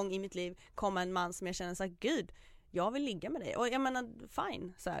någon gång i mitt liv komma en man som jag känner så här, gud, jag vill ligga med dig, och jag menar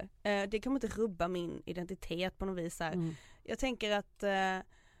fine så här. Det kommer inte rubba min identitet på något vis så här. Jag tänker att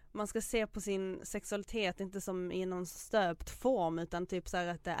man ska se på sin sexualitet inte som i någon stöpt form, utan typ så här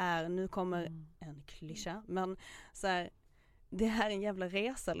att det är, nu kommer en klyscha, men så här, det här är en jävla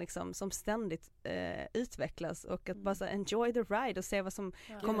resa liksom som ständigt utvecklas, och att bara så här, enjoy the ride och se vad som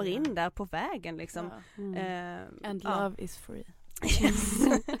kommer in där på vägen liksom. And love is free. Yes.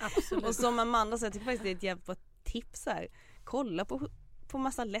 Absolut. Och som Amanda sa, jag tycker faktiskt det är ett jävla tips här. Kolla på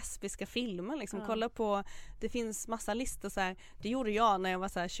massa lesbiska filmer liksom. Kolla på, det finns massa listor så här. Det gjorde jag när jag var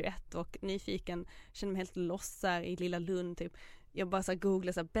så här 21 och nyfiken, kände mig helt lost så här, i lilla Lund typ. Jag bara så här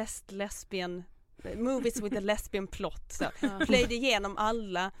googlade så här, best lesbian movies with a lesbian plot så plöjde igenom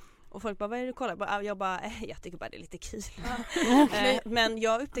alla, och folk bara, vad är det du kollar? Jag tycker bara det är lite kul. Men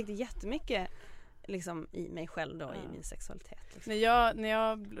jag upptäckte jättemycket liksom i mig själv då, i min sexualitet liksom. När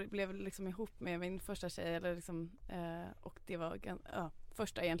jag blev liksom ihop med min första tjej eller liksom, och det var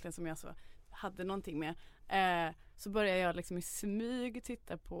första egentligen som jag så hade någonting med, så började jag liksom i smyg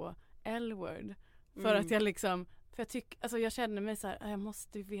titta på L-word för att jag liksom, för jag kände mig så här, jag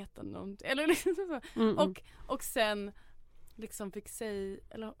måste veta någonting eller liksom så. Och sen liksom fick säga,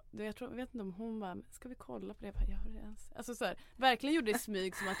 eller jag vet inte om hon bara, ska vi kolla på det? Jag bara, gör det ens? Alltså så här, verkligen gjorde det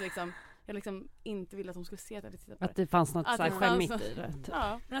smyg som att liksom jag liksom inte ville att de skulle se att jag tittade på det. Att det fanns något så här skämmigt i det.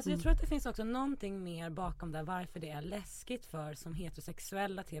 Ja. Men alltså, jag tror att det finns också någonting mer bakom där, varför det är läskigt för som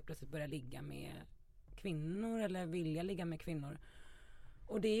heterosexuella att helt plötsligt börja ligga med kvinnor eller vilja ligga med kvinnor.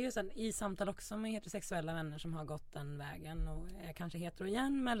 Och det är ju så i samtal också med heterosexuella vänner som har gått den vägen och är kanske hetero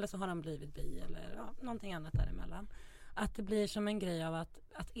igen, eller så har de blivit bi eller någonting annat däremellan. Att det blir som en grej av att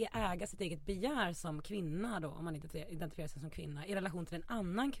äga sitt eget begär som kvinna då, om man identifierar sig som kvinna, i relation till en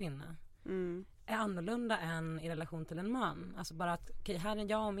annan kvinna. Är annorlunda än i relation till en man. Alltså bara att, okej, här är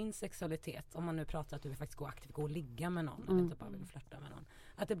jag och min sexualitet, om man nu pratar att du vill faktiskt gå aktivt, gå och ligga med någon eller inte bara vill flirta med någon.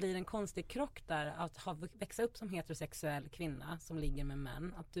 Att det blir en konstig krock där, att växa upp som heterosexuell kvinna som ligger med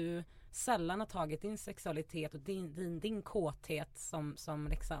män, att du sällan har tagit din sexualitet och din kåthet som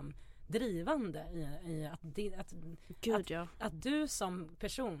liksom drivande i att du som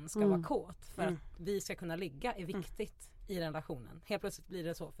person ska vara kåt för att vi ska kunna ligga är viktigt i den relationen. Helt plötsligt blir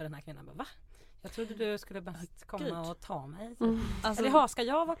det så för den här kvinnan. Bara, va? Jag trodde du skulle bäst komma och ta mig. Alltså, eller ska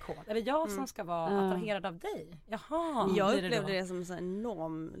jag vara kåt? Är det jag som ska vara attraherad av dig? Jaha. Jag upplevde det som en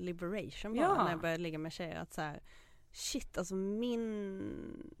enorm liberation när jag började ligga med tjejer. Att så här, shit, alltså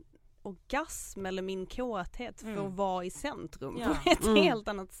min orgasm eller min kåthet för att vara i centrum på ett helt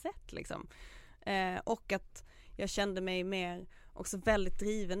annat sätt liksom. Och att jag kände mig mer också väldigt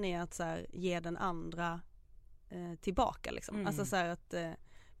driven i att så här, ge den andra tillbaka liksom. Alltså så här att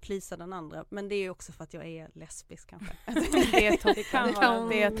plisa den andra, men det är ju också för att jag är lesbisk kanske. Det är toppen.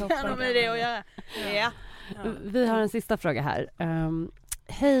 Det är toppen. Med det att göra. Ja. Vi har en sista fråga här.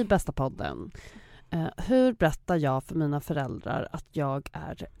 Hej bästa podden. Hur berättar jag för mina föräldrar att jag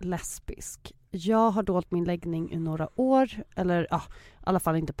är lesbisk? Jag har dolt min läggning i några år, eller i alla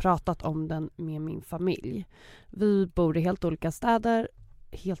fall inte pratat om den med min familj. Vi bor i helt olika städer.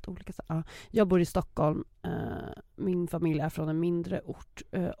 Jag bor i Stockholm. Min familj är från en mindre ort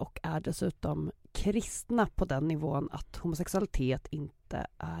och är dessutom kristna på den nivån att homosexualitet inte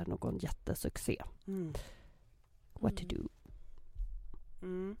är någon jättesuccé. What to do?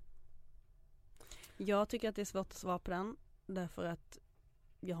 Jag tycker att det är svårt att svara på den, därför att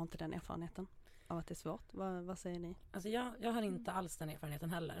jag har inte den erfarenheten av att det är svårt. Vad säger ni? Alltså jag har inte alls den erfarenheten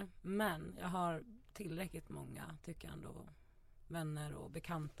heller, men jag har tillräckligt många, tycker jag ändå, vänner och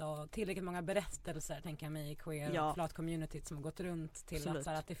bekanta och tillräckligt många berättelser, tänker jag mig, i queer och flat communityt som har gått runt till att, så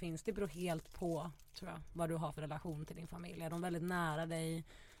här, att det beror helt på, tror jag, vad du har för relation till din familj. Är de väldigt nära dig?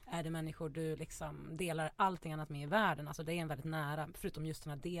 Är det människor du liksom delar allting annat med i världen? Alltså det är en väldigt nära, förutom just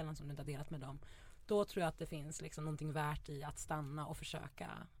den här delen som du inte har delat med dem. Då tror jag att det finns liksom någonting värt i att stanna och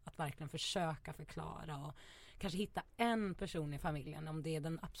verkligen försöka förklara och kanske hitta en person i familjen, om det är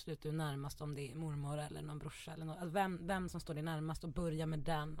den absolut du närmast, om det är mormor eller någon brorsa eller någon, vem som står dig närmast, och börja med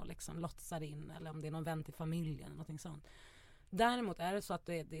den och liksom lotsar in, eller om det är någon vän till familjen eller någonting sånt. Däremot är det så att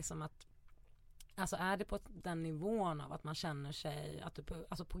det är som att, alltså är det på den nivån av att man känner sig att du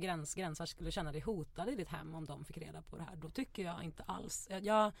på gränser skulle känna dig hotad i ditt hem om de fick reda på det här, då tycker jag inte alls,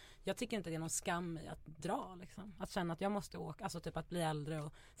 jag tycker inte det är någon skam i att dra liksom. Att känna att jag måste åka, alltså typ att bli äldre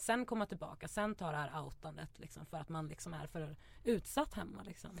och sen komma tillbaka, sen ta det här outandet liksom, för att man liksom är för utsatt hemma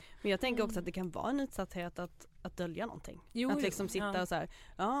liksom. Men jag tänker också att det kan vara en utsatthet att dölja någonting. Att liksom sitta och så här,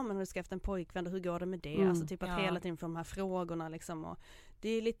 ja men du ska efter en pojkvän, hur går det med det? Alltså typ att hela tiden få de här frågorna liksom, och det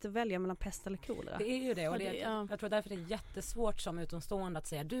är lite att välja mellan pest eller kolera. Det är ju det, och jag tror därför det är jättesvårt som utomstående att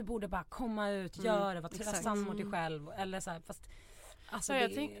säga, du borde bara komma ut, gör det, vara sann mot dig själv, eller så här, fast alltså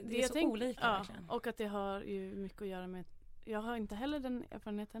det är så olika. Och att det har ju mycket att göra med, jag har inte heller den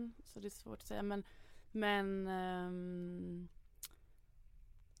erfarenheten, så det är svårt att säga, men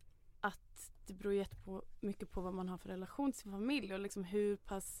att det beror mycket på vad man har för relation till sin familj och liksom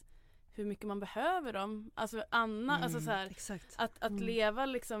hur mycket man behöver dem. Alltså alltså så här, att leva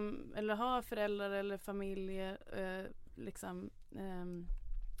liksom, eller ha föräldrar eller familjer liksom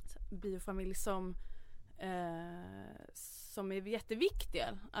biofamilj som är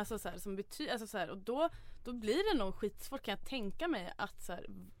jätteviktiga. Alltså så här, som betyder, alltså så här, och då blir det nog skitsvårt, kan jag tänka mig, att så här,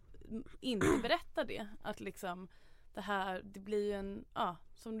 inte berätta det, att liksom det här, det blir ju en,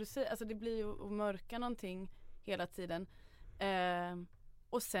 som du säger, alltså det blir ju att mörka någonting hela tiden.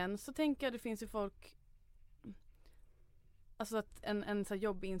 Och sen så tänker jag, det finns ju folk, alltså att en så här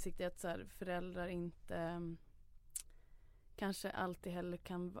jobbig insikt är att så här, föräldrar inte kanske alltid heller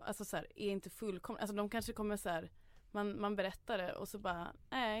kan, alltså så här, är inte fullkomliga, alltså de kanske kommer så här, man berättar det och så bara,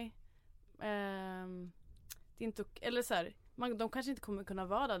 nej, det är inte, eller så här, de kanske inte kommer kunna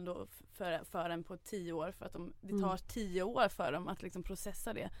vara där då för en på 10 år, för att det tar 10 år för dem att liksom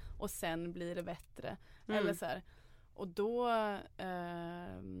processa det, och sen blir det bättre. Eller så här. Och då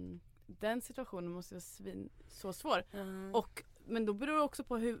den situationen måste vara så svår. Men då beror det också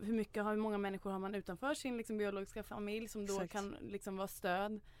på hur många människor har man utanför sin liksom biologiska familj som då kan liksom vara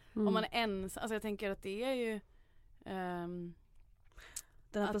stöd. Om man är ensam, alltså jag tänker att det är ju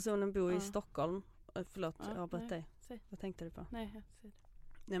den här personen bor i Stockholm. Förlåt, jag avbröt dig. Vad tänkte du på?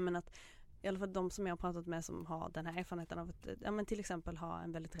 Nej, men att i alla fall de som jag har pratat med som har den här erfarenheten av att men till exempel ha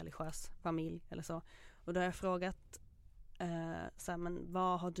en väldigt religiös familj eller så. Och då har jag frågat så här, men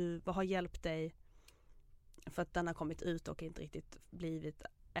vad har hjälpt dig, för att den har kommit ut och inte riktigt blivit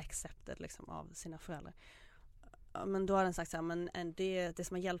accepted liksom av sina föräldrar. Men då har den sagt så här, men det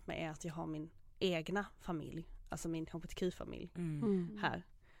som har hjälpt mig är att jag har min egna familj, alltså min hbtq-familj här.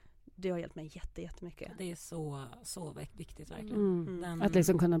 Det har hjälpt mig jättemycket. Det är så viktigt verkligen. Att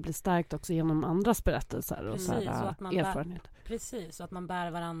liksom kunna bli starkt också genom andras berättelser och så erfarenhet. Precis, så att man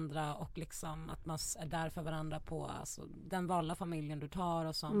bär varandra och liksom att man är där för varandra på alltså, den valda familjen du tar,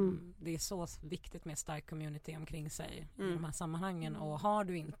 och som det är så viktigt med stark community omkring sig i de här sammanhangen, och har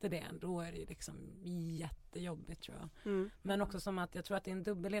du inte det, då är det liksom jättejobbigt, tror jag. Men också som att jag tror att det är en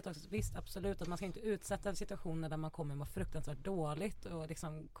dubbelhet också. Visst, absolut, att man ska inte utsätta situationer där man kommer må fruktansvärt dåligt och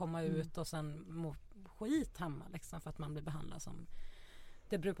liksom komma ut och sen må skit hemma liksom, för att man blir behandlad som,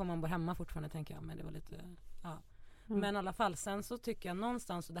 det beror på om man bor hemma fortfarande, tänker jag, men det var lite men i alla fall, sen så tycker jag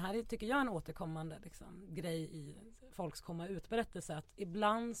någonstans, och det här tycker jag är en återkommande liksom, grej i folks komma ut berättelse, att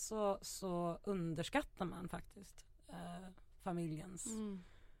ibland så underskattar man faktiskt familjens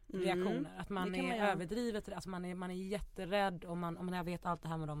reaktioner, att man är överdrivet, alltså man är jätterädd, och om jag vet allt det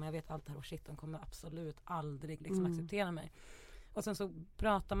här med dem, jag vet allt det här, och shit, de kommer absolut aldrig liksom acceptera mig. Och sen så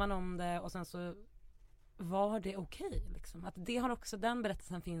pratar man om det, och sen så var det okej liksom. Att det har också, den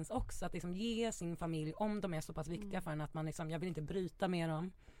berättelsen finns också, att liksom ge sin familj, om de är så pass viktiga för en, att man liksom, jag vill inte bryta med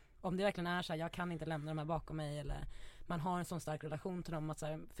dem. Om det verkligen är så här, jag kan inte lämna dem här bakom mig, eller man har en sån stark relation till dem, att så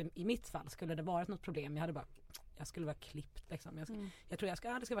här, för i mitt fall skulle det varit något problem, jag skulle vara klippt liksom. Jag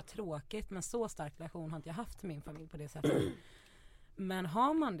tror det skulle vara tråkigt, men så stark relation har inte jag haft till min familj på det sättet. Men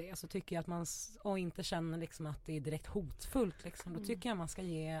har man det, så tycker jag att man, och inte känner liksom att det är direkt hotfullt liksom, då tycker jag man ska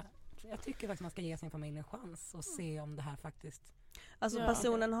ge sin familj en chans och se om det här faktiskt. Alltså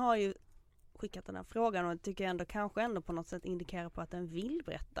personen har ju skickat den här frågan, och tycker jag ändå kanske ändå på något sätt indikerar på att den vill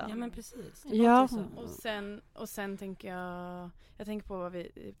berätta. Ja, men precis. Och sen tänker jag tänker på vad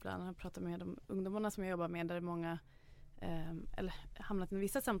vi ibland har pratat med de ungdomarna som jag jobbar med, där det är många eller hamnat i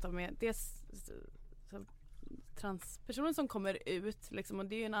vissa samtal med dels transpersoner som kommer ut liksom, och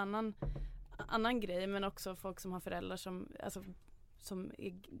det är ju en annan grej, men också folk som har föräldrar som är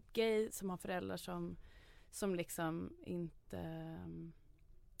gay, som har föräldrar som liksom inte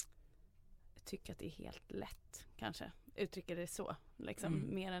tycka att det är helt lätt kanske. Uttrycker det så.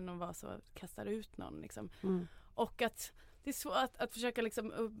 Liksom, mer än att vara så kastar ut någon. Liksom. Och att det är svårt att försöka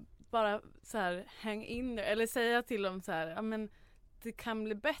liksom bara så här hang in there, eller säga till dem så här, ja men det kan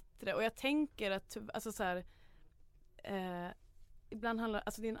bli bättre. Och jag tänker att alltså så här, ibland handlar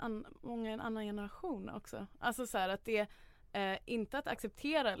alltså det är många en annan generation också. Alltså så här att det inte att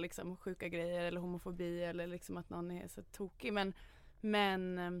acceptera liksom sjuka grejer eller homofobi eller liksom att någon är så tokig,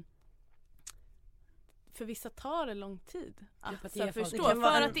 men för vissa tar det lång tid att förstå.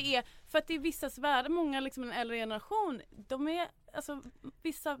 För att det är vissas värld. Många liksom en äldre generation, de är, alltså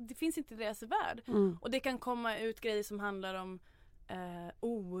vissa, det finns inte i deras värld. Och det kan komma ut grejer som handlar om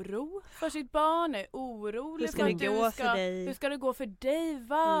oro för sitt barn, är orolig. Hur ska det gå för dig,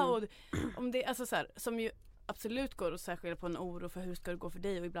 va? Och om det, alltså så här, som ju absolut går att särskilja på en oro för hur ska det gå för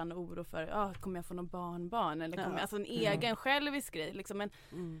dig och ibland en oro för kommer jag få någon barnbarn eller kommer jag, alltså en egen självisk grej liksom. Men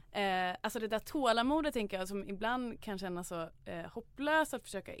alltså det där tålamodet tänker jag som ibland kan kännas så hopplöst att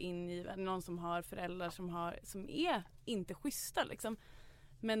försöka ingiva någon som har föräldrar som är inte schyssta liksom.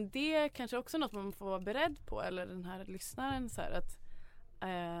 Men det kanske också något man får vara beredd på, eller den här lyssnaren så här,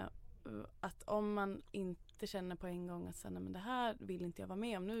 att om man inte känner på en gång att säga, nej men det här vill inte jag vara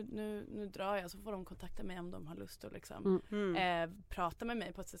med om, nu drar jag, så får de kontakta mig om de har lust att liksom, prata med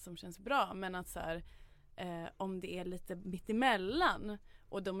mig på ett sätt som känns bra. Men att så här, om det är lite mittemellan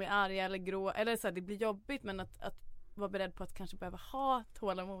och de är arga eller grå eller så här, det blir jobbigt, men att vara beredd på att kanske behöva ha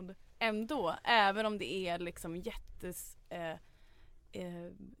tålamod ändå, även om det är liksom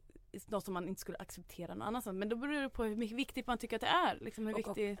något som man inte skulle acceptera någon annanstans. Men då beror det på hur viktigt man tycker att det är. Liksom hur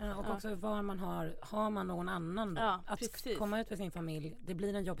och också var man har man någon annan då? Ja, att precis. Komma ut för sin familj, det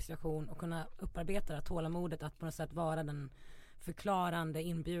blir en jobbig situation och kunna upparbeta det tålamodet att på något sätt vara den förklarande,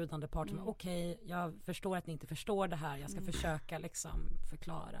 inbjudande part som okej, jag förstår att ni inte förstår det här, jag ska försöka liksom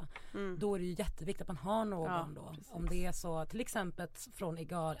förklara. Då är det ju jätteviktigt att man har någon då. Precis. Om det är så, till exempel från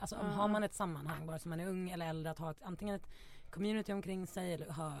egal, alltså har man ett sammanhang, vare sig man är ung eller äldre, att ha antingen ett community omkring sig eller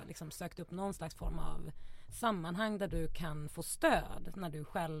har liksom sökt upp någon slags form av sammanhang där du kan få stöd när du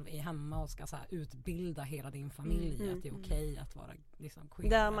själv är hemma och ska så här utbilda hela din familj att det är okej att vara liksom queer.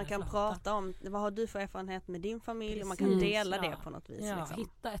 Där man kan prata om vad har du för erfarenhet med din familj och man kan dela det på något vis. Ja, liksom.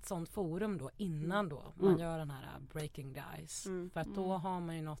 Hitta ett sånt forum då innan då man gör den här breaking the ice. För att då har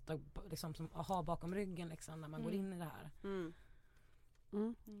man ju något liksom, som att ha bakom ryggen liksom, när man går in i det här.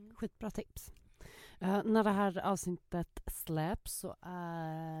 Skitbra tips. När det här avsnittet släpps så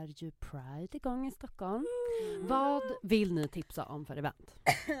är ju Pride igång i Stockholm. Vad vill ni tipsa om för event?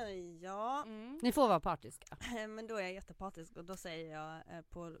 Ja. Ni får vara partiska. Men då är jag jättepartisk och då säger jag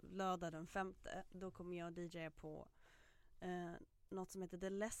på lördag den 5:e, då kommer jag DJ på något som heter The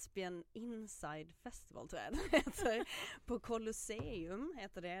Lesbian Inside Festival, tror jag. På Colosseum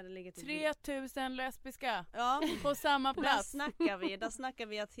heter det. Det ligger till 3000 lesbiska på samma plats. Där snackar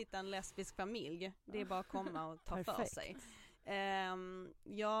vi att hitta en lesbisk familj. Det är bara att komma och ta för sig.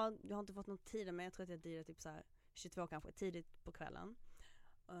 Jag har inte fått någon tid, men jag tror att jag dyrar typ så här 22 kanske, tidigt på kvällen.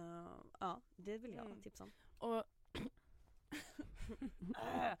 Det vill jag tipsa om. Och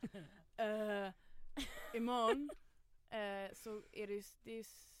imorgon så är det är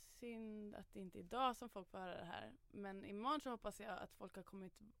synd att det inte är idag som folk får höra det här. Men imorgon så hoppas jag att folk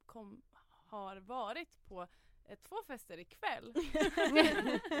har varit på 2 fester ikväll.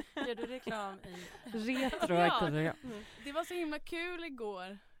 Gör du reklam i retro? Det var så himla kul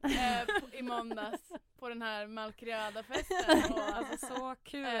igår i måndags på den här Malcriada-festen. Alltså så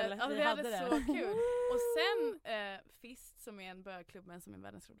kul. Vi hade så kul. Och sen Fist, som är en bögklubb men som är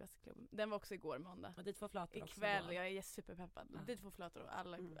världens roligaste klubb. Den var också igår måndag. Och dit får flator ikväll, också. Jag är superpeppad. Dit får flator och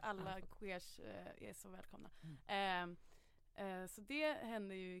alla queers är så välkomna. Så det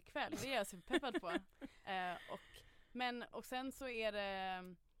händer ju ikväll. Det är jag superpeppad på. Och sen så är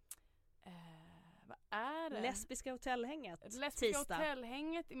det vad är det? Lesbiska hotellhänget. Lesbiska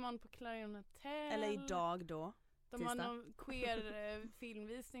hotellhänget imorgon på Clarion Hotel. Eller idag då. De har någon queer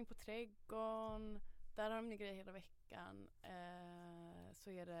filmvisning på Trädgården. Där har de grejer hela veckan. Så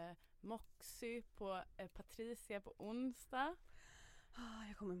är det Moxie på Patricia på onsdag.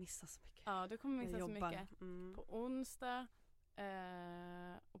 Jag kommer missa så mycket. Ja, du kommer missa så mycket. På onsdag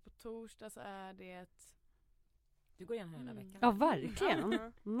och på torsdag så är det du går igenom hela veckan. Ja,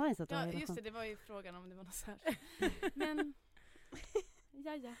 verkligen. Nice att just det var ju frågan om det var något så här. Men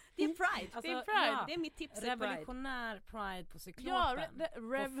ja. Det är Pride. Alltså, det är Pride. Det är mitt tips. Revolutionär Pride på Cyklopen. Ja,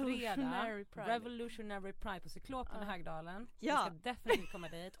 Revolutionary Pride på Cyklopen i Högdalen. Ja. Vi ska definitivt komma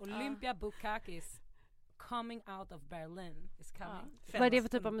dit. Olympia Bukakis coming out of Berlin is coming. Vad är det för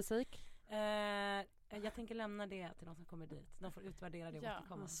typ av musik? Jag tänker lämna det till de som kommer dit. De får utvärdera det och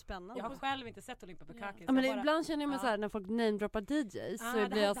återkomma. Spännande. Jag har själv inte sett Olympia Bukakis. Ja, men ibland känner jag mig så här när folk namedroppar DJs så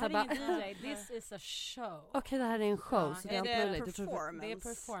blir jag så här bara DJ. This is a show. Okej, det här är en show så det är allt möjligt. Performance? Det är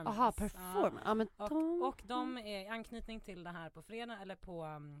performance. Aha, performance. Ja, men och de är i anknytning till det här på fredag eller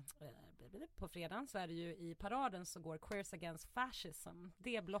på fredagen så är det ju i paraden så går Queers Against Fascism.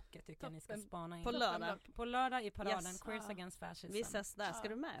 Det blocket tycker jag ni ska spana in. På lördag? På lördag i paraden, Queers Against Fascism. Vi ses där. Ska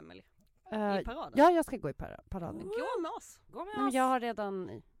du med, Emily? I paraden? Ja, jag ska gå i paraden. Gå med oss. Men jag har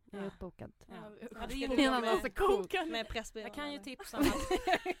redan jag är uppbokad. Med pressbyrån. Jag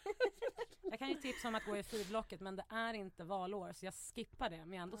kan ju tipsa om att gå i FI-blocket men det är inte valår så jag skippar det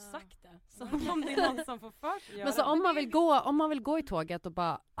men jag har ändå sagt det. Så om det är någon som får för sig men så om man vill gå i tåget och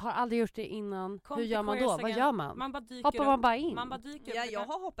bara har aldrig gjort det innan, hur gör man då? Vad gör man? Hoppar man bara in? Man bara dyker jag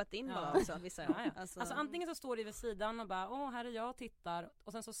har hoppat in bara också. Alltså antingen så står det vid sidan och bara här är jag och tittar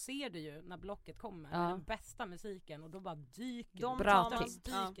och sen så ser du ju när blocket kommer den bästa musiken och då bara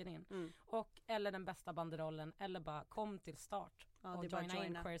dyker in. Och eller den bästa banderollen eller bara kom till start och joina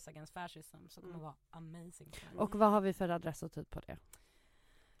in Queers Against Fascism så kommer det vara amazing. Och vad har vi för adress och tid på det?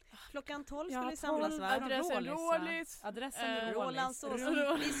 Klockan 12 skulle vi samlas, va? Adressen Rålandsås.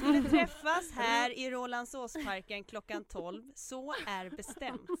 Vi skulle träffas här i Rålandsåsparken klockan 12. Så är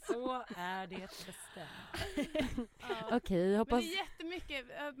bestämt. Så är det bestämt. Okej, hoppas... Men det är jättemycket.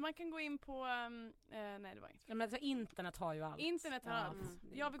 Man kan gå in på... nej, det var inte. Men alltså, internet har ju allt. Internet har allt.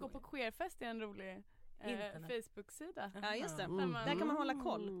 Jag vill gå på Queerfest, det är en rolig... Facebook-sida. Ja, just det. Där kan man hålla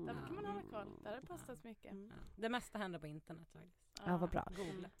koll. Där kan man hålla koll. Där har det postats mycket. Det mesta händer på internet faktiskt. Ja, vad bra.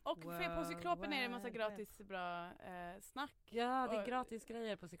 Googla. Och på Cyklopen är det en massa gratis bra snack. Ja, det är gratis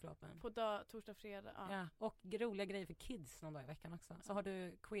grejer på Cyklopen. På torsdag, fredag. Ja. Och roliga grejer för kids någon dag i veckan också. Så har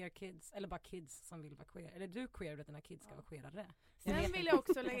du queer kids, eller bara kids som vill vara queer. Eller du queer att dina kids ska vara queerare. Sen vill jag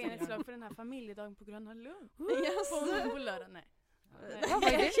också lägga in ett slag för den här familjedagen på Gröna Lund. På lördag, nej. Vad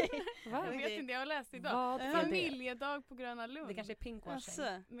är det? Jag vet inte, jag har läst idag. Familjedag på Gröna Lund. Det kanske är pinkwashing.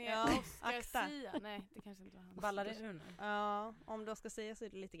 Med Oscar Sia. Nej, det kanske inte var han. Ballar det ur nu? Ja, om du ska säga så är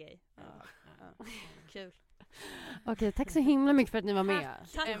det lite gay. Kul. Okej, tack så himla mycket för att ni var med.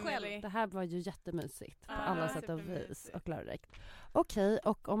 Tack själv. Det här var ju jättemysigt på alla sätt och vis och lärorikt. Okej,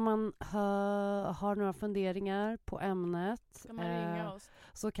 och om man har några funderingar på ämnet kan man ringa oss.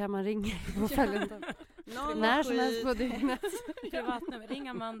 Så kan man ringa på följande när som helst på dygnet. Privatnummer, ring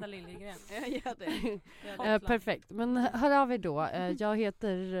Amanda Liljegren. Jag gör det. Perfekt, men hör av er då. Jag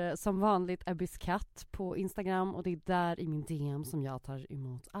heter som vanligt Abyss Katt på Instagram och det är där i min DM som jag tar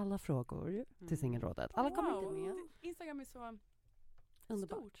emot alla frågor till Singelrådet. Alla kommer inte med. Instagram är så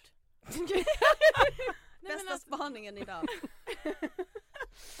underbart. Bästa spaningen idag.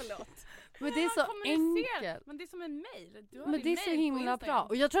 Förlåt. Men det är så enkelt. Men det är som en mail. Men det är så himla bra.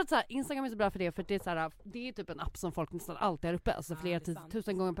 Och jag tror att så här, Instagram är så bra för det. För det är, så här, det är typ en app som folk nästan alltid har uppe. Alltså flera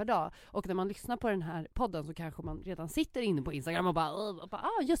tusen gånger per dag. Och när man lyssnar på den här podden så kanske man redan sitter inne på Instagram och bara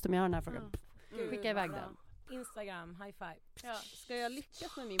just det, men jag har den här frågan. Skicka iväg den. Instagram, high five. Ja. Ska jag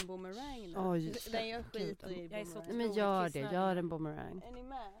lyckas med min boomerang nu? Den jag skiter i boomerang. Men gör en boomerang. Är ni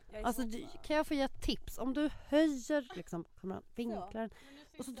med? Alltså kan jag få ge ett tips? Om du höjer liksom vinklar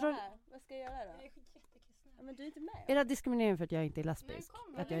och så drar... Vad ska jag göra då? Ja, men du är inte med. Är det diskriminering för att jag inte är lesbisk?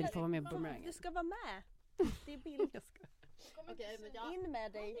 Att jag inte får vara med på boomerang? Du ska vara med. Det är bild. Jag ska. Okej, men jag... In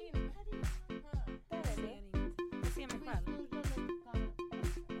med dig. Där är det. Jag ser mig själv.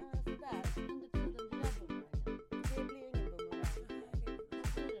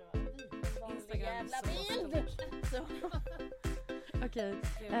 Okej,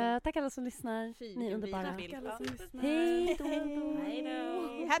 tack alla som lyssnar. Ni är underbara. Hej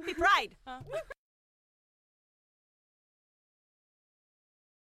då. Happy Pride!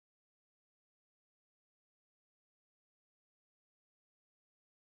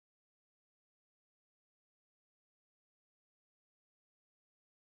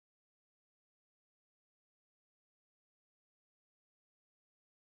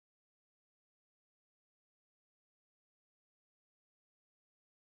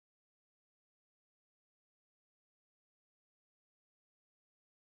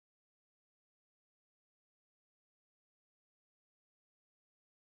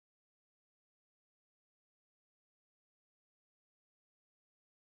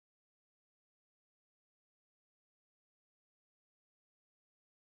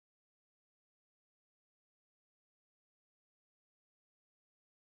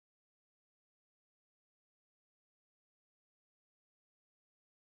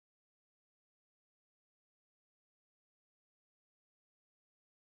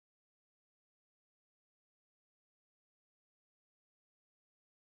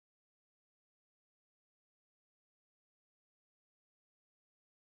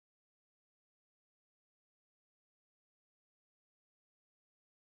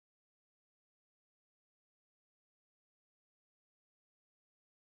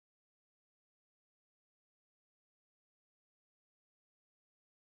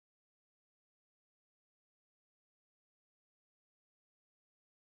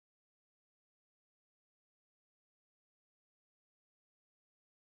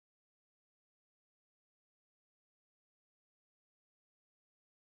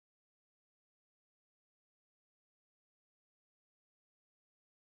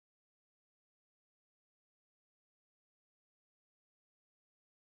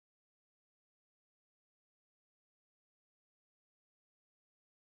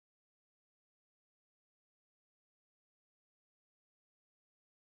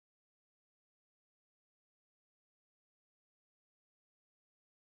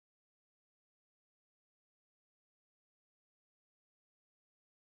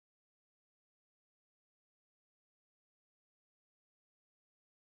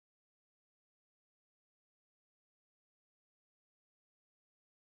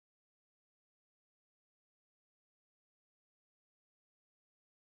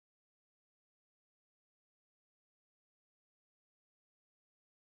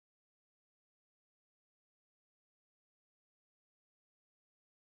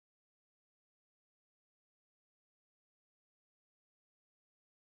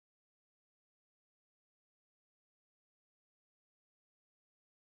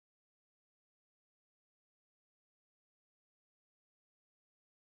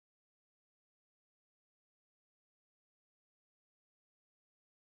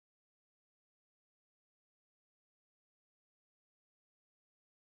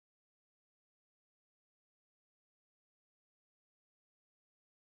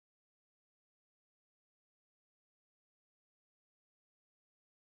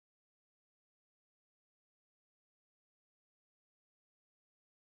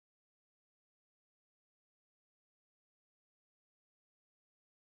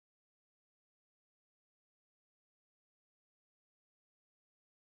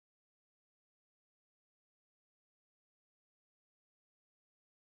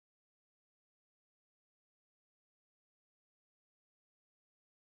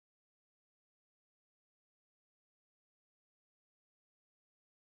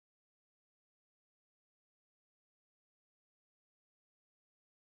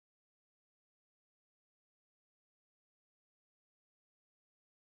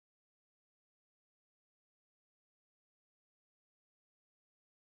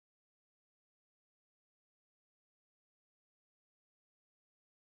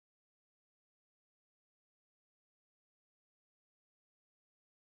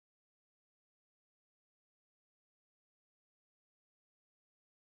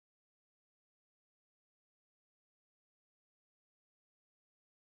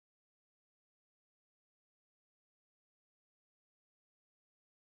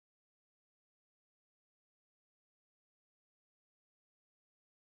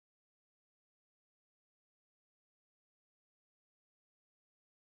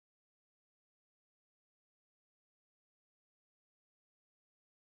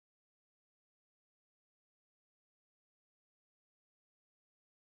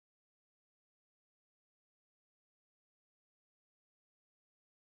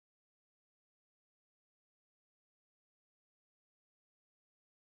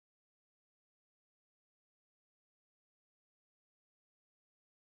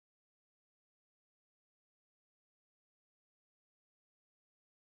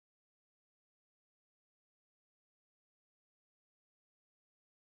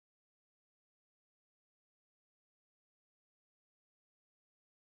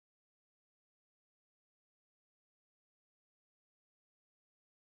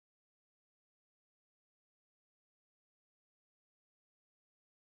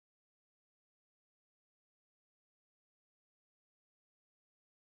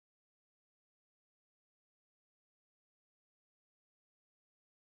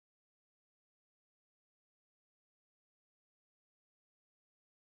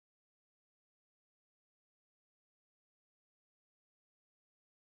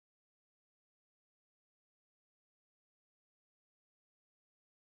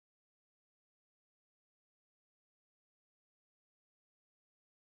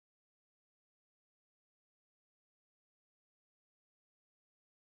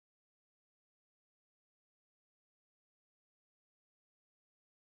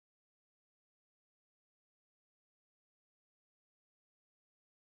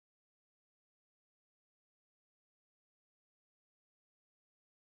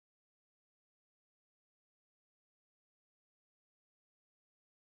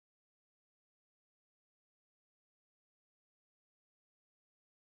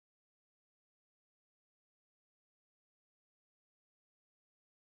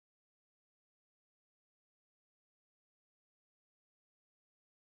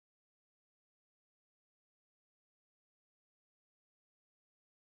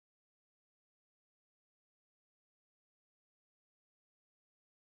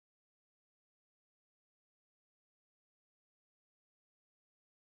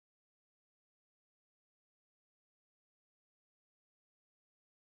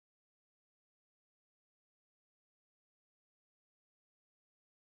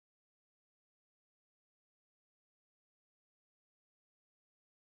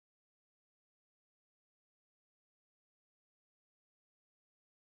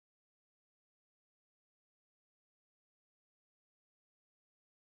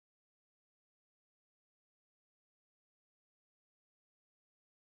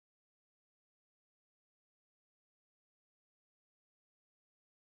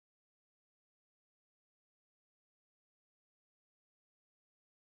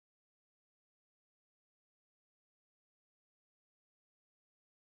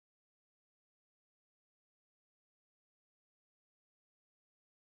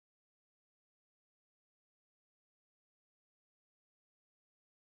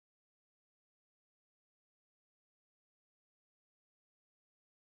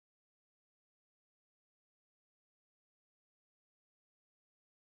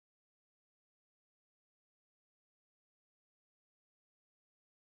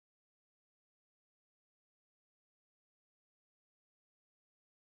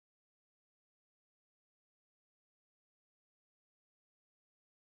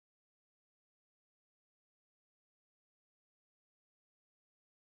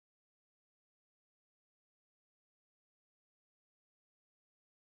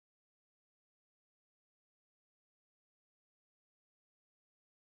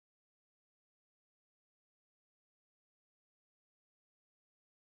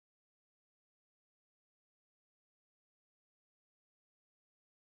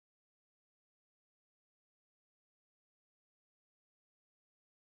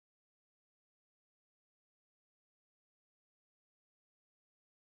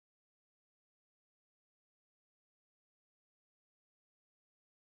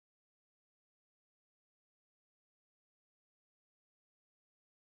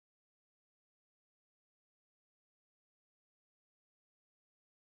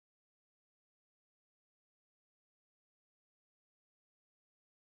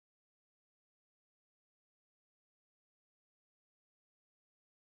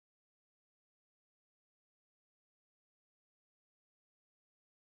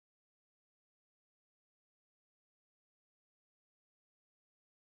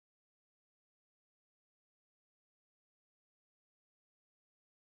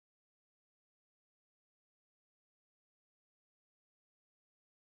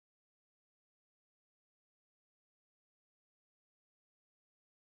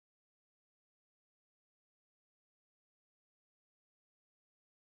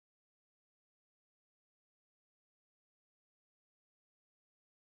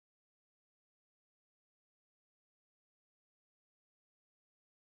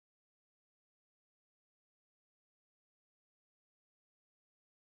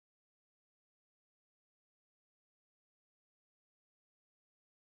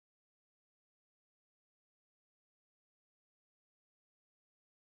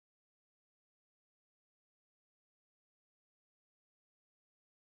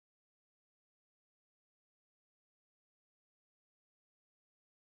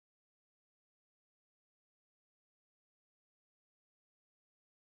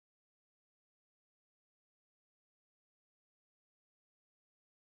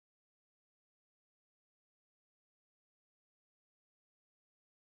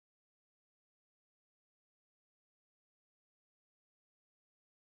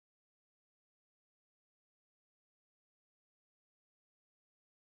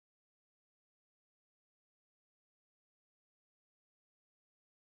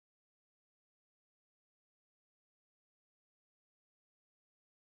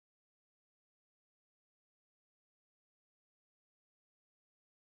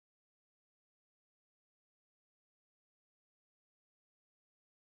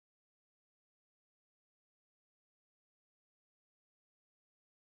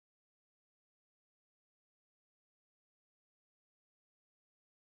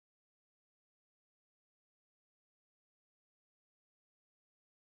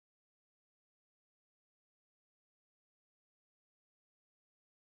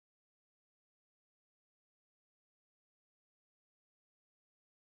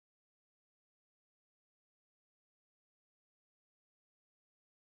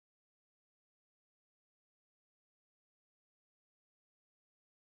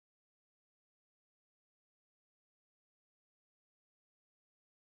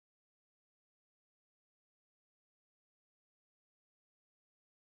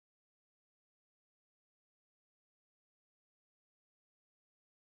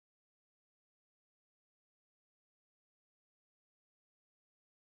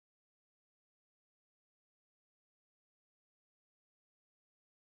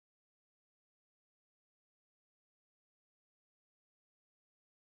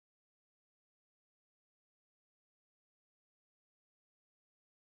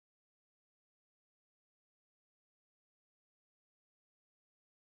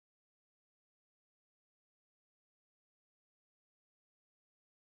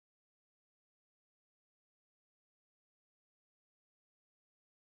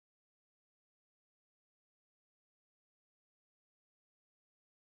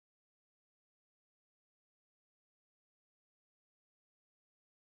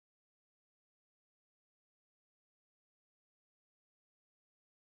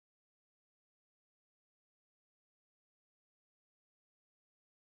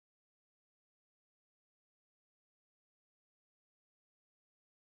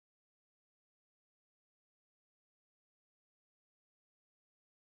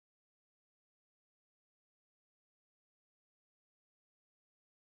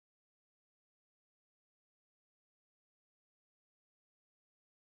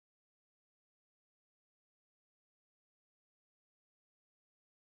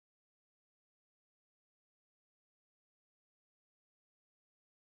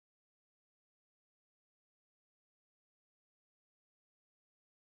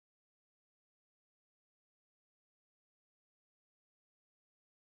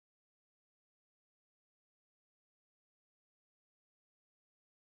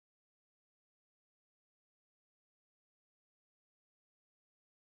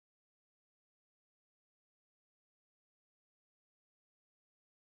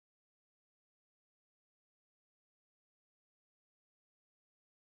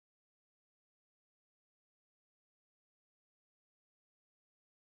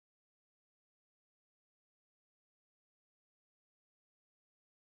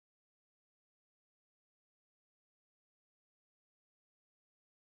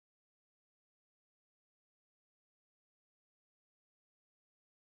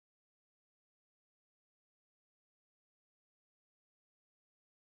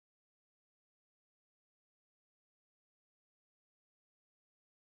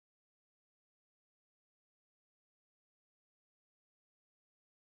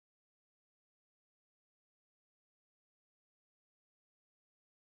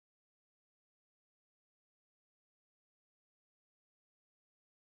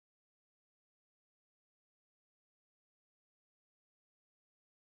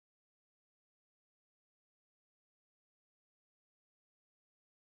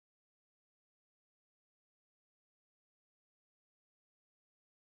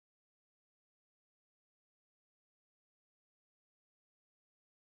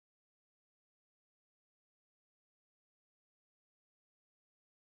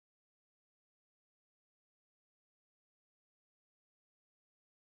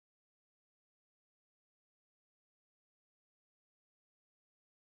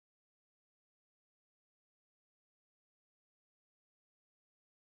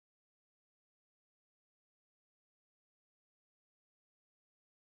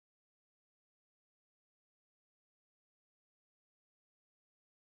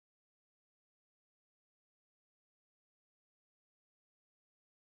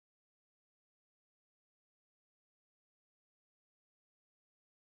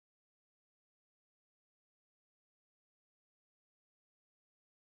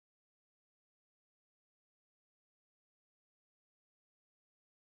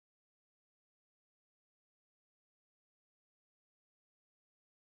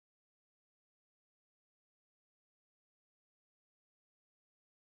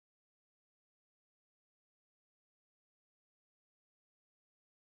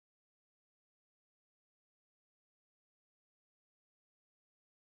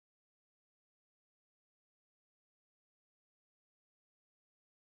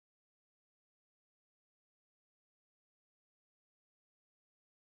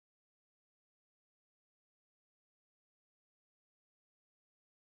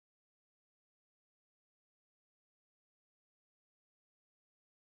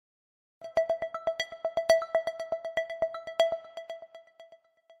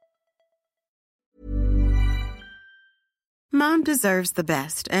 Mom deserves the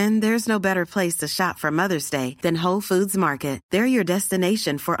best, and there's no better place to shop for Mother's Day than Whole Foods Market. They're your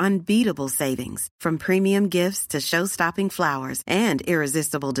destination for unbeatable savings, from premium gifts to show-stopping flowers and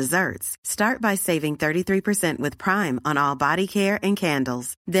irresistible desserts. Start by saving 33% with Prime on all body care and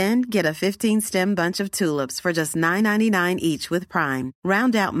candles. Then get a 15-stem bunch of tulips for just $9.99 each with Prime.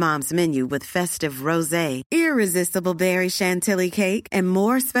 Round out Mom's menu with festive rosé, irresistible berry chantilly cake, and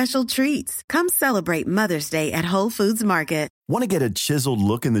more special treats. Come celebrate Mother's Day at Whole Foods Market. Want to get a chiseled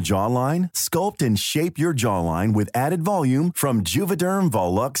look in the jawline? Sculpt and shape your jawline with added volume from Juvederm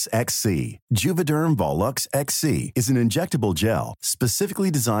Volux XC. Juvederm Volux XC is an injectable gel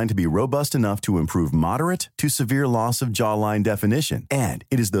specifically designed to be robust enough to improve moderate to severe loss of jawline definition. And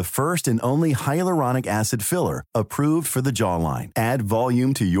it is the first and only hyaluronic acid filler approved for the jawline. Add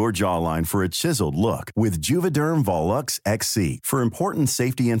volume to your jawline for a chiseled look with Juvederm Volux XC. For important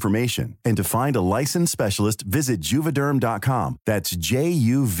safety information and to find a licensed specialist, visit Juvederm.com. That's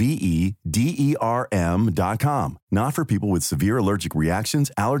Juvederm.com. Not for people with severe allergic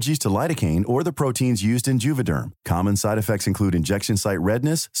reactions, allergies to lidocaine, or the proteins used in Juvederm. Common side effects include injection site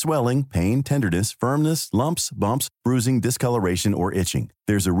redness, swelling, pain, tenderness, firmness, lumps, bumps, bruising, discoloration, or itching.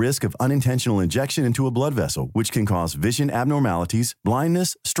 There's a risk of unintentional injection into a blood vessel, which can cause vision abnormalities,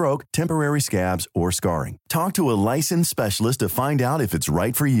 blindness, stroke, temporary scabs, or scarring. Talk to a licensed specialist to find out if it's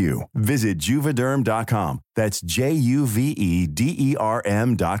right for you. Visit Juvederm.com. That's Juvederm.com.